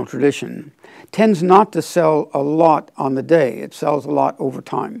national tradition, tends not to sell a lot on the day. It sells a lot over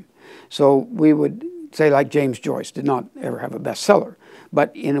time. So we would say, like James Joyce did not ever have a bestseller,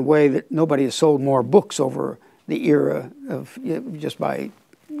 but in a way that nobody has sold more books over the era of just by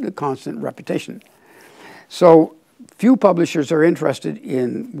the constant repetition. So few publishers are interested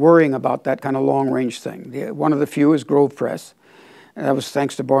in worrying about that kind of long-range thing. One of the few is Grove Press. And that was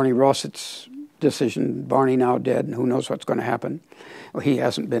thanks to Barney Rossett's decision. Barney now dead, and who knows what's going to happen. Well, he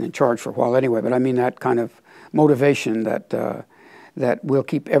hasn't been in charge for a while anyway, but I mean that kind of motivation that that we'll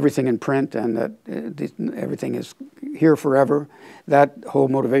keep everything in print and that everything is here forever. That whole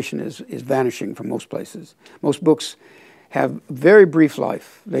motivation is vanishing from most places. Most books have very brief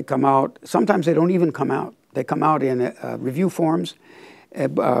life. They come out, sometimes they don't even come out. They come out in review forms,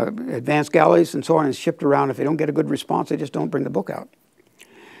 advanced galleys and so on, and shipped around. If they don't get a good response, they just don't bring the book out.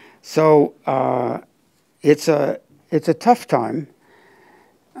 So it's a tough time.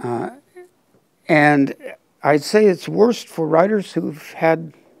 And I'd say it's worst for writers who've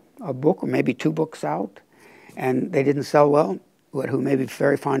had a book or maybe 2 books out and they didn't sell well, but who may be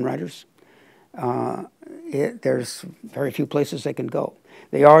very fine writers. There's very few places they can go.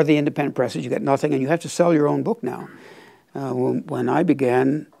 They are the independent presses. You get nothing, and you have to sell your own book now. When I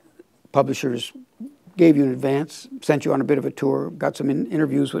began, publishers gave you an advance, sent you on a bit of a tour, got some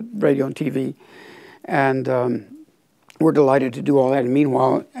interviews with radio and TV, and we're delighted to do all that. And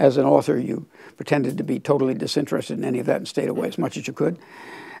meanwhile, as an author, you pretended to be totally disinterested in any of that and stayed away as much as you could,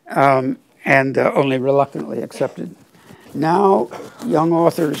 and only reluctantly accepted. Now, young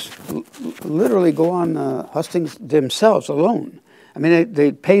authors literally go on hustings themselves alone. I mean,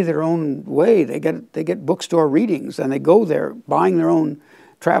 they pay their own way. They get bookstore readings, and they go there buying their own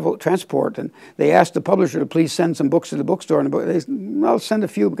transport, and they ask the publisher to please send some books to the bookstore, and they'll send a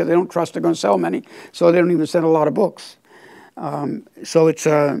few because they don't trust they're going to sell many, so they don't even send a lot of books. So it's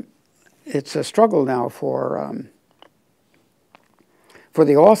a struggle now for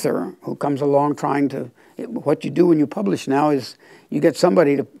the author who comes along trying to. What you do when you publish now is you get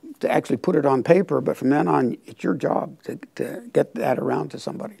somebody to actually put it on paper, but from then on, it's your job to get that around to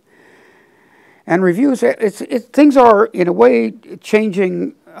somebody. And reviews, things are, in a way,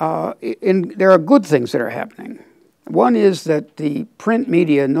 changing. There are good things that are happening. One is that the print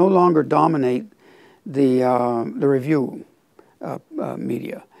media no longer dominate the review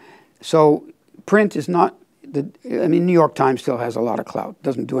media. So print is not, New York Times still has a lot of clout.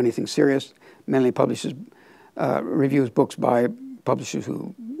 Doesn't do anything serious. Mainly publishes, reviews books by publishers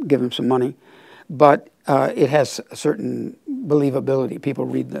who give them some money. But it has a certain believability. People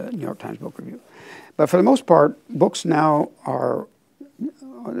read the New York Times Book Review. But for the most part, books now are,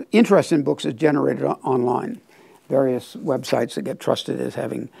 interest in books is generated online. Various websites that get trusted as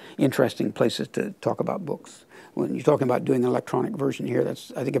having interesting places to talk about books. When you're talking about doing an electronic version here,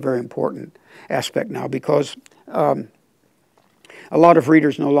 that's, I think, a very important aspect now, because a lot of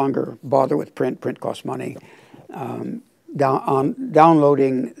readers no longer bother with print. Print costs money.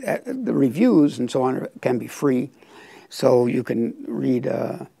 Downloading the reviews and so on can be free, so you can read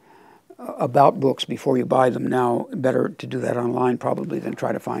about books before you buy them now. Better to do that online probably than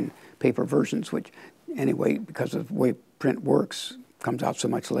try to find paper versions, which anyway, because of the way print works, comes out so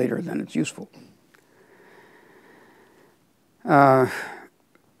much later than it's useful. But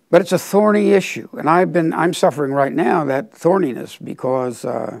it's a thorny issue, and I'm suffering right now that thorniness because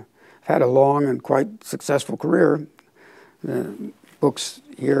I've had a long and quite successful career. The books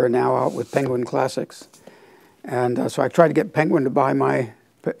here are now out with Penguin Classics, and so I tried to get Penguin to buy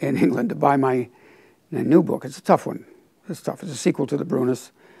in England to buy my new book. It's a tough one. It's tough. It's a sequel to the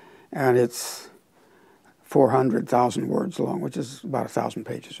Brunus, and it's 400,000 words long, which is about 1,000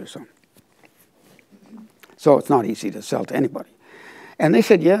 pages or so. So it's not easy to sell to anybody. And they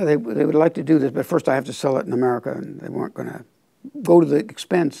said, yeah, they would like to do this, but first I have to sell it in America, and they weren't going to go to the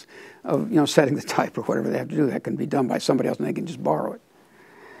expense of setting the type or whatever they have to do. That can be done by somebody else, and they can just borrow it.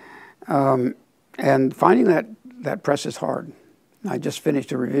 And finding that press is hard. I just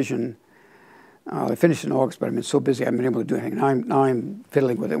finished a revision. I finished in August, but I've been so busy I haven't been able to do anything. Now I'm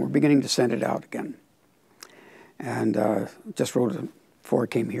fiddling with it. We're beginning to send it out again. And just wrote before I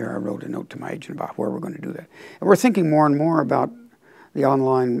came here, I wrote a note to my agent about where we're going to do that. And we're thinking more and more about the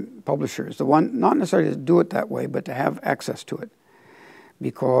online publishers, the one, not necessarily to do it that way, but to have access to it,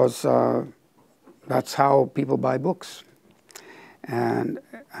 because that's how people buy books, and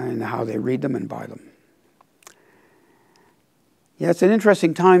how they read them and buy them. Yeah, it's an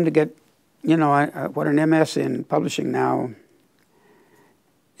interesting time to get, what an MS in publishing now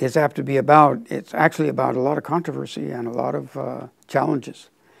is apt to be about. It's actually about a lot of controversy and a lot of challenges.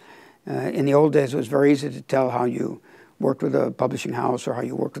 In the old days, it was very easy to tell how you worked with a publishing house or how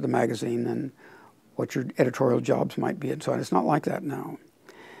you worked with a magazine and what your editorial jobs might be and so on. It's not like that now.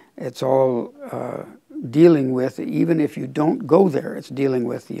 It's all dealing with, even if you don't go there, it's dealing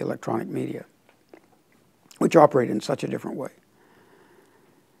with the electronic media, which operate in such a different way.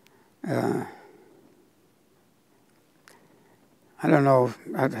 I don't know,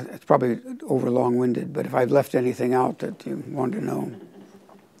 it's probably over long-winded, but if I've left anything out that you want to know.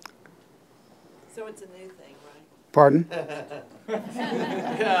 So it's a new thing, right? Pardon?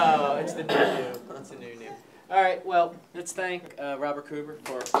 No, it's the new. It's the new. All right, well, let's thank Robert Coover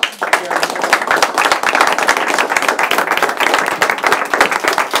for sharing.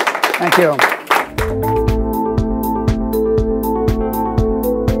 Thank you.